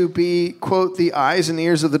how to be, quote, the eyes and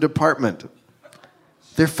ears of the department.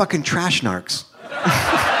 They're fucking trash narcs.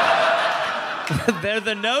 they're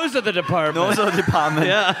the nose of the department. Nose of the department.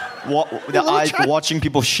 Yeah. The eyes watching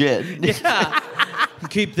people shit. Yeah.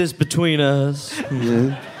 Keep this between us.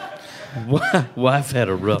 Wife had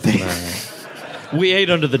a rough night. We ate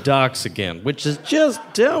under the docks again, which is just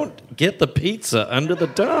don't get the pizza under the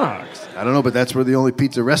docks. I don't know, but that's where the only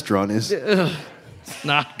pizza restaurant is. It's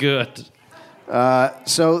not good.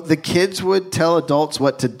 So the kids would tell adults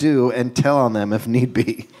what to do and tell on them if need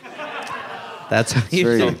be. That's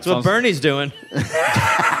what Bernie's doing.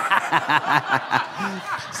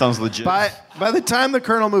 Sounds legit. By the time the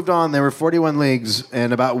colonel moved on, there were 41 leagues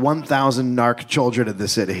and about 1,000 narc children in the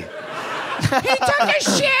city. He took a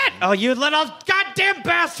shit! Oh, you little goddamn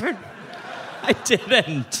bastard! I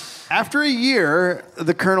didn't. After a year,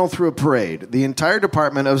 the colonel threw a parade. The entire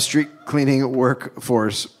department of street cleaning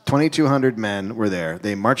workforce, 2,200 men, were there.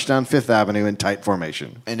 They marched down Fifth Avenue in tight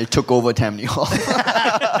formation. And it took over Tammany Hall.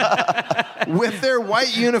 With their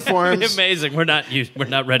white uniforms... Amazing. We're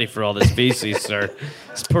not ready for all this feces, sir.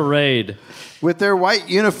 It's parade. With their white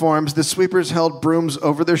uniforms, the sweepers held brooms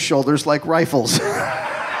over their shoulders like rifles.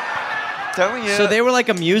 So they were like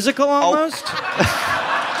a musical almost?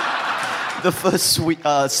 The first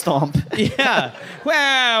stomp. Yeah.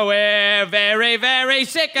 Well, we're very, very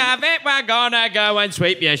sick of it. We're gonna go and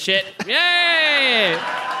sweep your shit. Yay!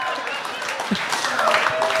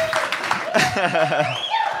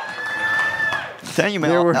 Tell you,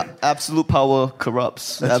 man, absolute power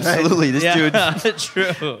corrupts. That's absolutely. right. This dude.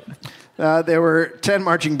 True. There were 10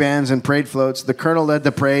 marching bands and parade floats. The colonel led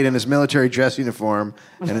the parade in his military dress uniform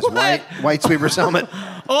and his white sweeper's helmet.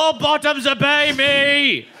 All bottoms obey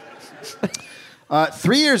me!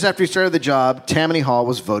 3 years after he started the job, Tammany Hall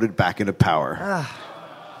was voted back into power.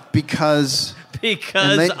 Because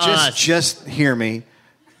and us. just hear me,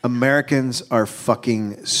 Americans are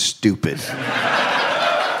fucking stupid.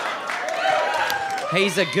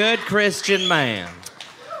 He's a good Christian man.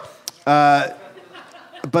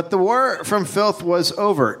 But the war from filth was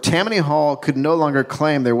over. Tammany Hall could no longer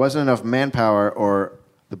claim there wasn't enough manpower or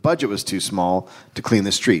the budget was too small to clean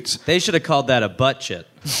the streets. They should have called that a budget.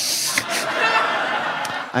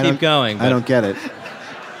 Keep going. I don't get it.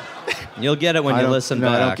 You'll get it when you listen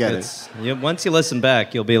back. I don't get it. Once you listen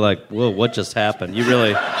back, you'll be like, whoa, what just happened? You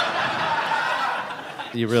really...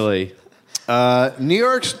 New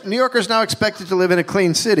Yorkers now expected to live in a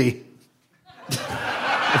clean city.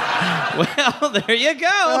 Well, there you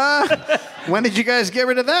go. When did you guys get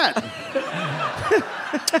rid of that?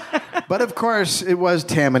 But of course, it was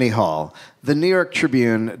Tammany Hall. The New York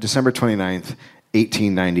Tribune, December 29th,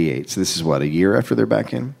 1898. So this is what, a year after they're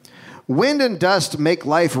back in? Wind and dust make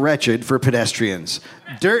life wretched for pedestrians.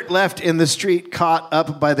 Dirt left in the street caught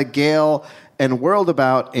up by the gale and whirled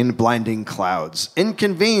about in blinding clouds.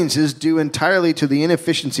 Inconveniences due entirely to the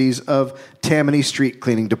inefficiencies of Tammany Street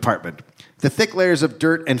Cleaning Department. The thick layers of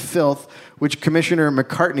dirt and filth, which Commissioner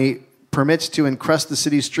McCartney permits to encrust the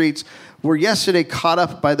city's streets, were yesterday caught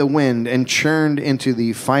up by the wind and churned into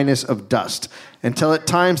the finest of dust, until at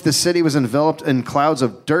times the city was enveloped in clouds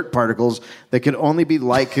of dirt particles that could only be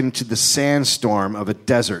likened to the sandstorm of a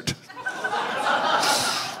desert.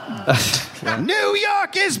 New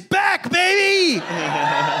York is back, baby!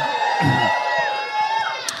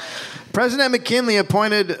 President McKinley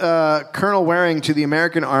appointed Colonel Waring to the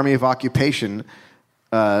American Army of Occupation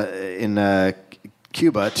in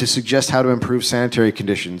Cuba to suggest how to improve sanitary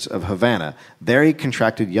conditions of Havana. There he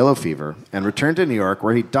contracted yellow fever and returned to New York,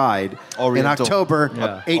 where he died in October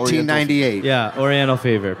 1898. Yeah, Oriental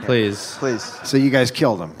fever, please. Please. So you guys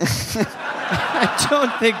killed him. I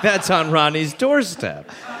don't think that's on Ronnie's doorstep.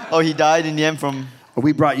 Oh, he died in the end from...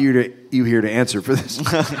 We brought you here to answer for this.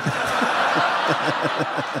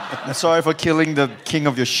 I'm sorry for killing the king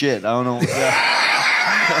of your shit. I don't know. Yeah.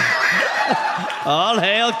 All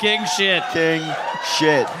hail King Shit. King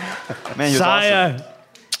shit. Man, he was Sire. awesome.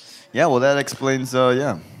 Yeah, well, that explains,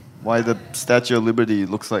 why the Statue of Liberty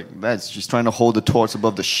looks like that. She's trying to hold the torch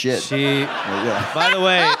above the shit. By the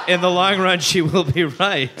way, in the long run, she will be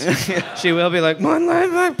right. She will be like, one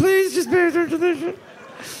line back, please, just pay attention to this shit.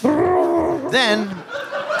 Then,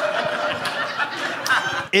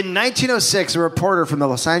 in 1906, a reporter from the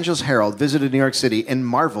Los Angeles Herald visited New York City and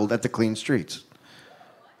marveled at the clean streets.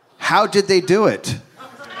 How did they do it?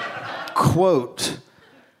 Quote,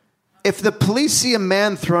 if the police see a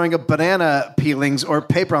man throwing a banana peelings or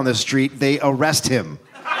paper on the street, they arrest him.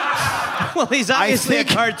 Well, he's obviously a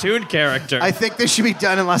cartoon character. I think this should be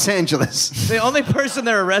done in Los Angeles. The only person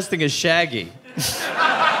they're arresting is Shaggy.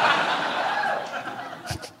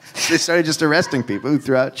 They started just arresting people who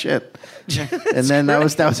threw out shit. And then that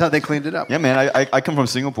was how they cleaned it up. Yeah, man, I come from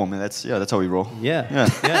Singapore, man. That's how we roll. Yeah.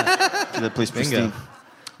 That place pristine.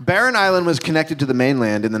 Barren Island was connected to the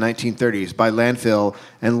mainland in the 1930s by landfill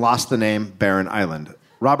and lost the name Barren Island.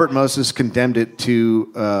 Robert Moses condemned it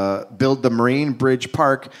to build the Marine Bridge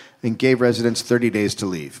Park and gave residents 30 days to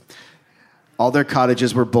leave. All their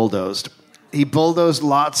cottages were bulldozed. He bulldozed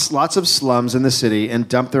lots of slums in the city and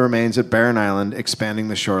dumped the remains at Barren Island, expanding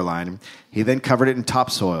the shoreline. He then covered it in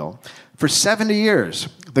topsoil. For 70 years,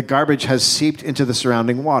 the garbage has seeped into the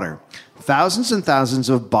surrounding water. Thousands and thousands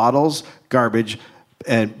of bottles, garbage,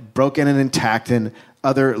 and broken and intact, and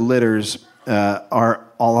other litters are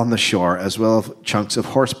all on the shore, as well as chunks of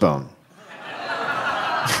horse bone.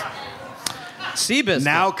 Seabiscuit.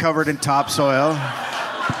 Now covered in topsoil.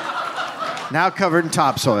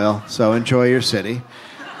 So enjoy your city.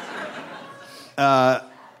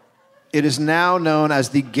 It is now known as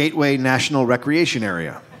the Gateway National Recreation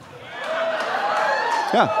Area.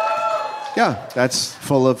 Yeah, that's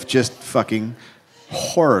full of just fucking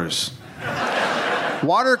horrors.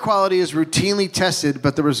 Water quality is routinely tested,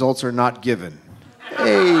 but the results are not given.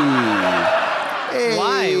 Hey.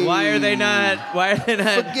 Why are they not?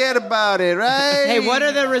 Forget about it, right? Hey, what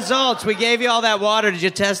are the results? We gave you all that water. Did you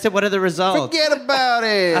test it? What are the results? Forget about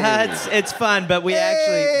it. It's fun, but we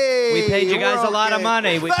paid you guys a lot of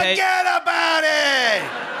money. Forget about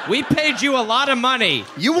it. We paid you a lot of money.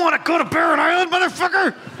 You want to go to Barren Island,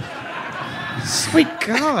 motherfucker? Sweet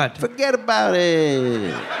God. Forget about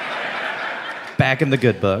it. Back in the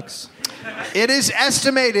good books. It is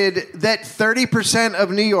estimated that 30% of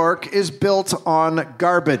New York is built on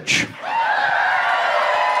garbage.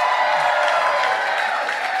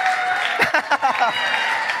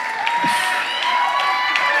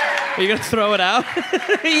 Are you going to throw it out?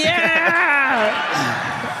 Yeah!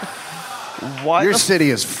 Why Your city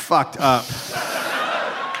is fucked up.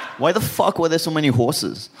 Why the fuck were there so many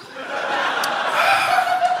horses?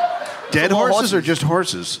 Dead horses or just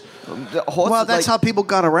horses? Well, that's how people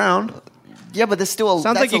got around. Yeah, but there's still a...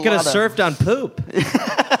 Sounds like you could have surfed on poop.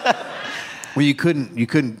 Well, you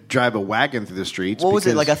couldn't drive a wagon through the streets. What was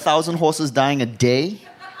it, like 1,000 horses dying a day?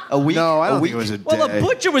 A week? No, I don't a think week? it was a day. Well, a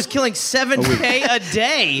butcher was killing 7K a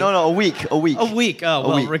day. No, a week. A week. Oh,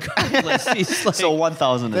 well, week. regardless. He's like, So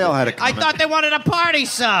 1,000 a They all day. had a I comment. thought they wanted a party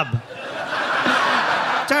sub.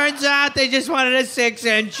 Turns out they just wanted a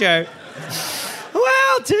 6-incher.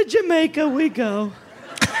 Well, to Jamaica we go.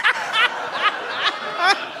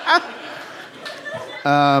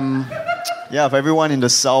 Yeah, for everyone in the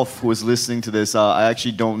South who is listening to this, I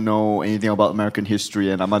actually don't know anything about American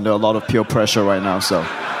history, and I'm under a lot of peer pressure right now, so...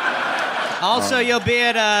 Also, you'll be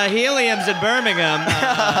at Helium's in Birmingham.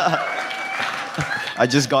 I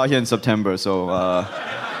just got here in September, so...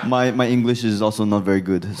 My English is also not very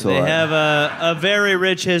good. So They have a very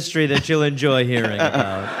rich history that you'll enjoy hearing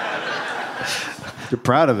about. You're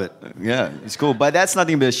proud of it. Yeah, it's cool. But that's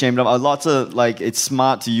nothing to be ashamed of. Lots of, it's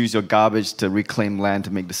smart to use your garbage to reclaim land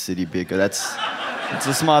to make the city bigger. It's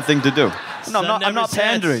a smart thing to do. No, I'm not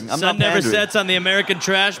pandering. Sun never sets on the American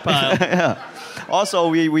trash pile. Yeah. Also,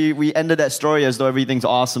 we ended that story as though everything's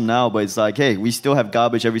awesome now, but it's like, hey, we still have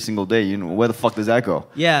garbage every single day. Where the fuck does that go?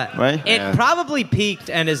 Yeah. Right? It probably peaked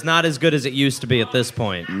and is not as good as it used to be at this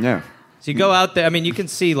point. Yeah. So you go out there, you can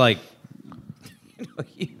see,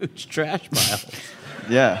 huge trash piles.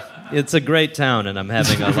 Yeah. It's a great town, and I'm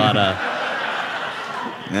having a lot of...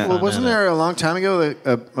 Yeah. Well, wasn't there a long time ago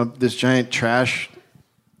this giant trash,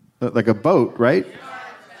 like a boat, right?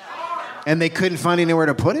 And they couldn't find anywhere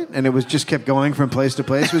to put it, and it was just kept going from place to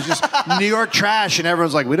place. It was just New York trash, and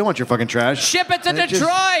everyone's like, "We don't want your fucking trash." Ship it to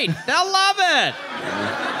Detroit. They'll love it.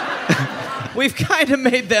 We've kind of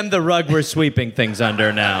made them the rug we're sweeping things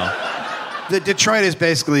under now. The Detroit is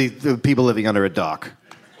basically the people living under a dock.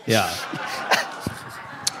 Yeah.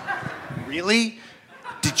 Really?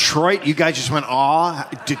 Detroit? You guys just went, aw,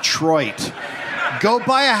 Detroit. Go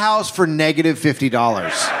buy a house for negative $50.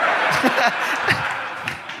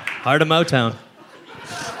 Heart of Motown.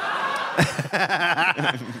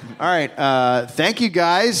 All right. Thank you,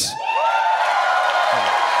 guys.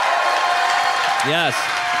 Yes.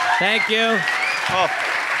 Thank you. Oh,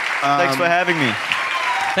 thanks for having me.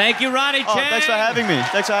 Thank you, Ronny Chang. Oh, thanks for having me.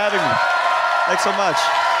 Thanks so much.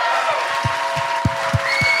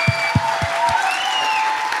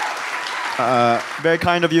 Very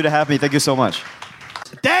kind of you to have me. Thank you so much.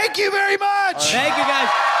 Thank you very much. Thank you, guys.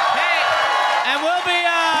 Hey, and we'll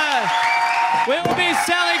be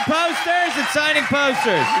selling posters and signing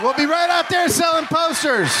posters. We'll be right out there selling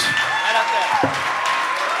posters. Right out there.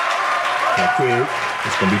 Now, Craig,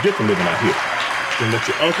 it's gonna be different living out here. Don't let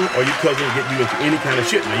your uncle or your cousin get you into any kind of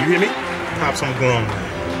shit. Now, you hear me? Pops, I'm grown.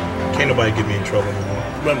 Can't nobody get me in trouble no more.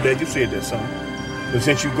 Remember, Dad, you said that, son. But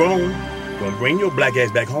since you grown, you're gonna bring your black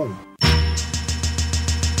ass back home.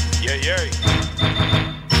 Yeah.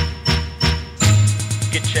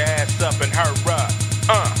 Get your ass up and hurry up.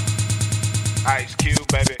 Ice Cube,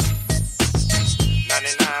 baby.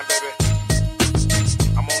 99, baby.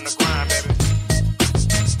 I'm on the grind, baby.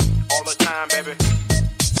 All the time, baby.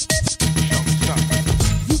 Show me something.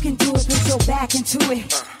 You can do it, put your back into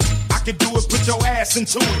it. I can do it, put your ass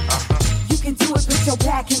into it. You can do it, put your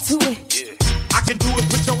back into it. Yeah. I can do it,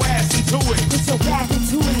 put your ass into it. Put your back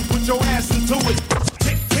into it. Put your ass into it.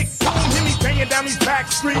 Tick, tick, boom. Hear me banging down these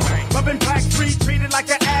back streets. Loving Black Street, treated like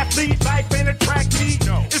an athlete. Life ain't a track meet.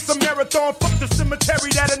 No. It's a marathon. Fuck the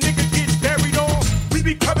cemetery that a nigga gets buried on. We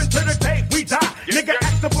be coming to the day we die. Nigga,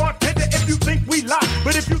 ask the bartender if you think we lie.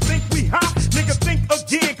 But if you think we hot, nigga, think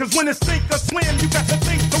again. Cause when it's sink or swim, you got to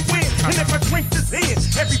think to win. And if I drink this in,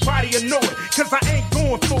 everybody will know it. Cause I ain't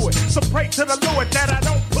going for it. So pray to the Lord that I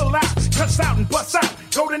don't pull out. Cuss out and bust out.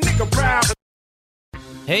 Go to nigga round.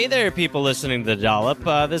 Hey there, people listening to The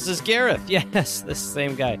Dollop. This is Gareth. Yes, this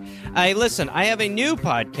same guy. Listen, I have a new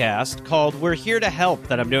podcast called We're Here to Help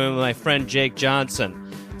that I'm doing with my friend Jake Johnson.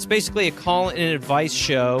 It's basically a call and advice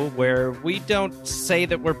show where we don't say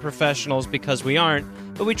that we're professionals because we aren't,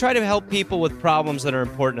 but we try to help people with problems that are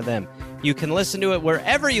important to them. You can listen to it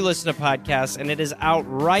wherever you listen to podcasts, and it is out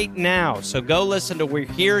right now. So go listen to We're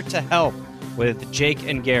Here to Help with Jake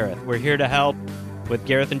and Gareth. We're Here to Help with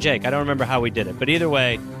Gareth and Jake. I don't remember how we did it, but either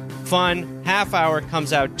way, fun, half hour,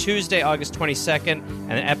 comes out Tuesday, August 22nd, and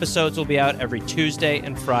the episodes will be out every Tuesday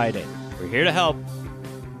and Friday. We're here to help.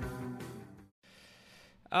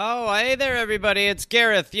 Oh, hey there, everybody. It's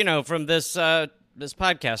Gareth, from this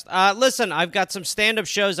podcast. Listen, I've got some stand-up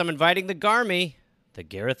shows I'm inviting the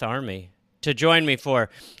Gareth Army, to join me for.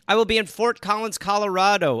 I will be in Fort Collins,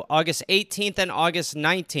 Colorado, August 18th and August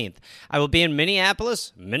 19th. I will be in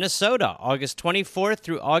Minneapolis, Minnesota, August 24th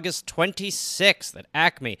through August 26th at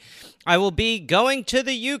Acme. I will be going to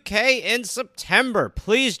the UK in September.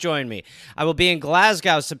 Please join me. I will be in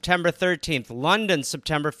Glasgow, September 13th, London,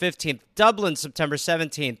 September 15th, Dublin, September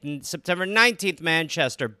 17th, and September 19th,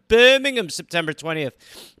 Manchester, Birmingham, September 20th,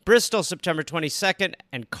 Bristol, September 22nd,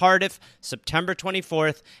 and Cardiff, September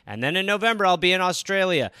 24th. And then in November, I'll be in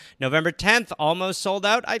Australia. November 10th, almost sold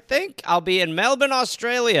out, I think. I'll be in Melbourne,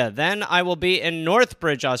 Australia. Then I will be in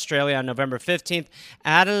Northbridge, Australia on November 15th.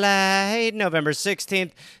 Adelaide, November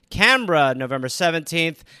 16th. Canberra, November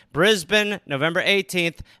 17th. Brisbane, November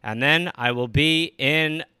 18th. And then I will be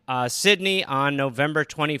in Sydney on November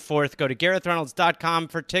 24th. Go to GarethReynolds.com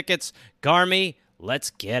for tickets. Garmy, let's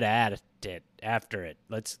get at it after it.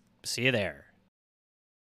 Let's see you there.